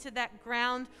go into that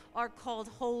ground are called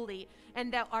holy.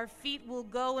 And that our feet will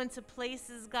go into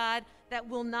places, God, that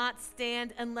will not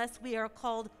stand unless we are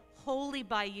called holy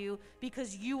by you,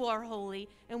 because you are holy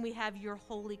and we have your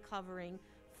holy covering,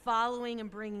 following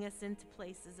and bringing us into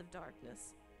places of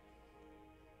darkness.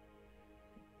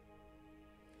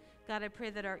 God, I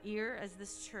pray that our ear as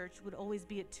this church would always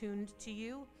be attuned to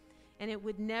you, and it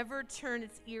would never turn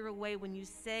its ear away when you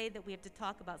say that we have to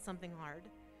talk about something hard.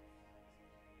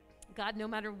 God, no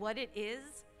matter what it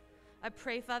is, I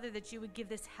pray, Father, that you would give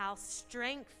this house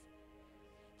strength,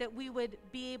 that we would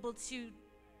be able to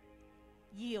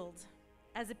yield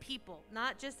as a people,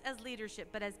 not just as leadership,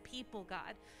 but as people,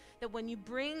 God. That when you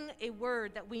bring a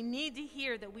word that we need to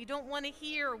hear, that we don't want to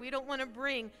hear or we don't want to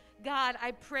bring, God,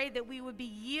 I pray that we would be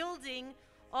yielding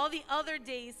all the other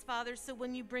days, Father, so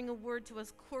when you bring a word to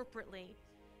us corporately,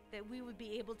 that we would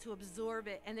be able to absorb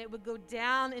it and it would go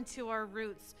down into our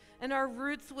roots, and our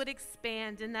roots would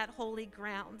expand in that holy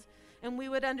ground, and we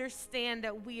would understand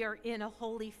that we are in a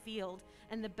holy field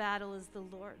and the battle is the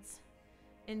Lord's.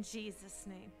 In Jesus'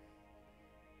 name,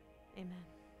 amen.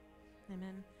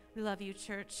 Amen. We love you,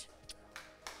 church.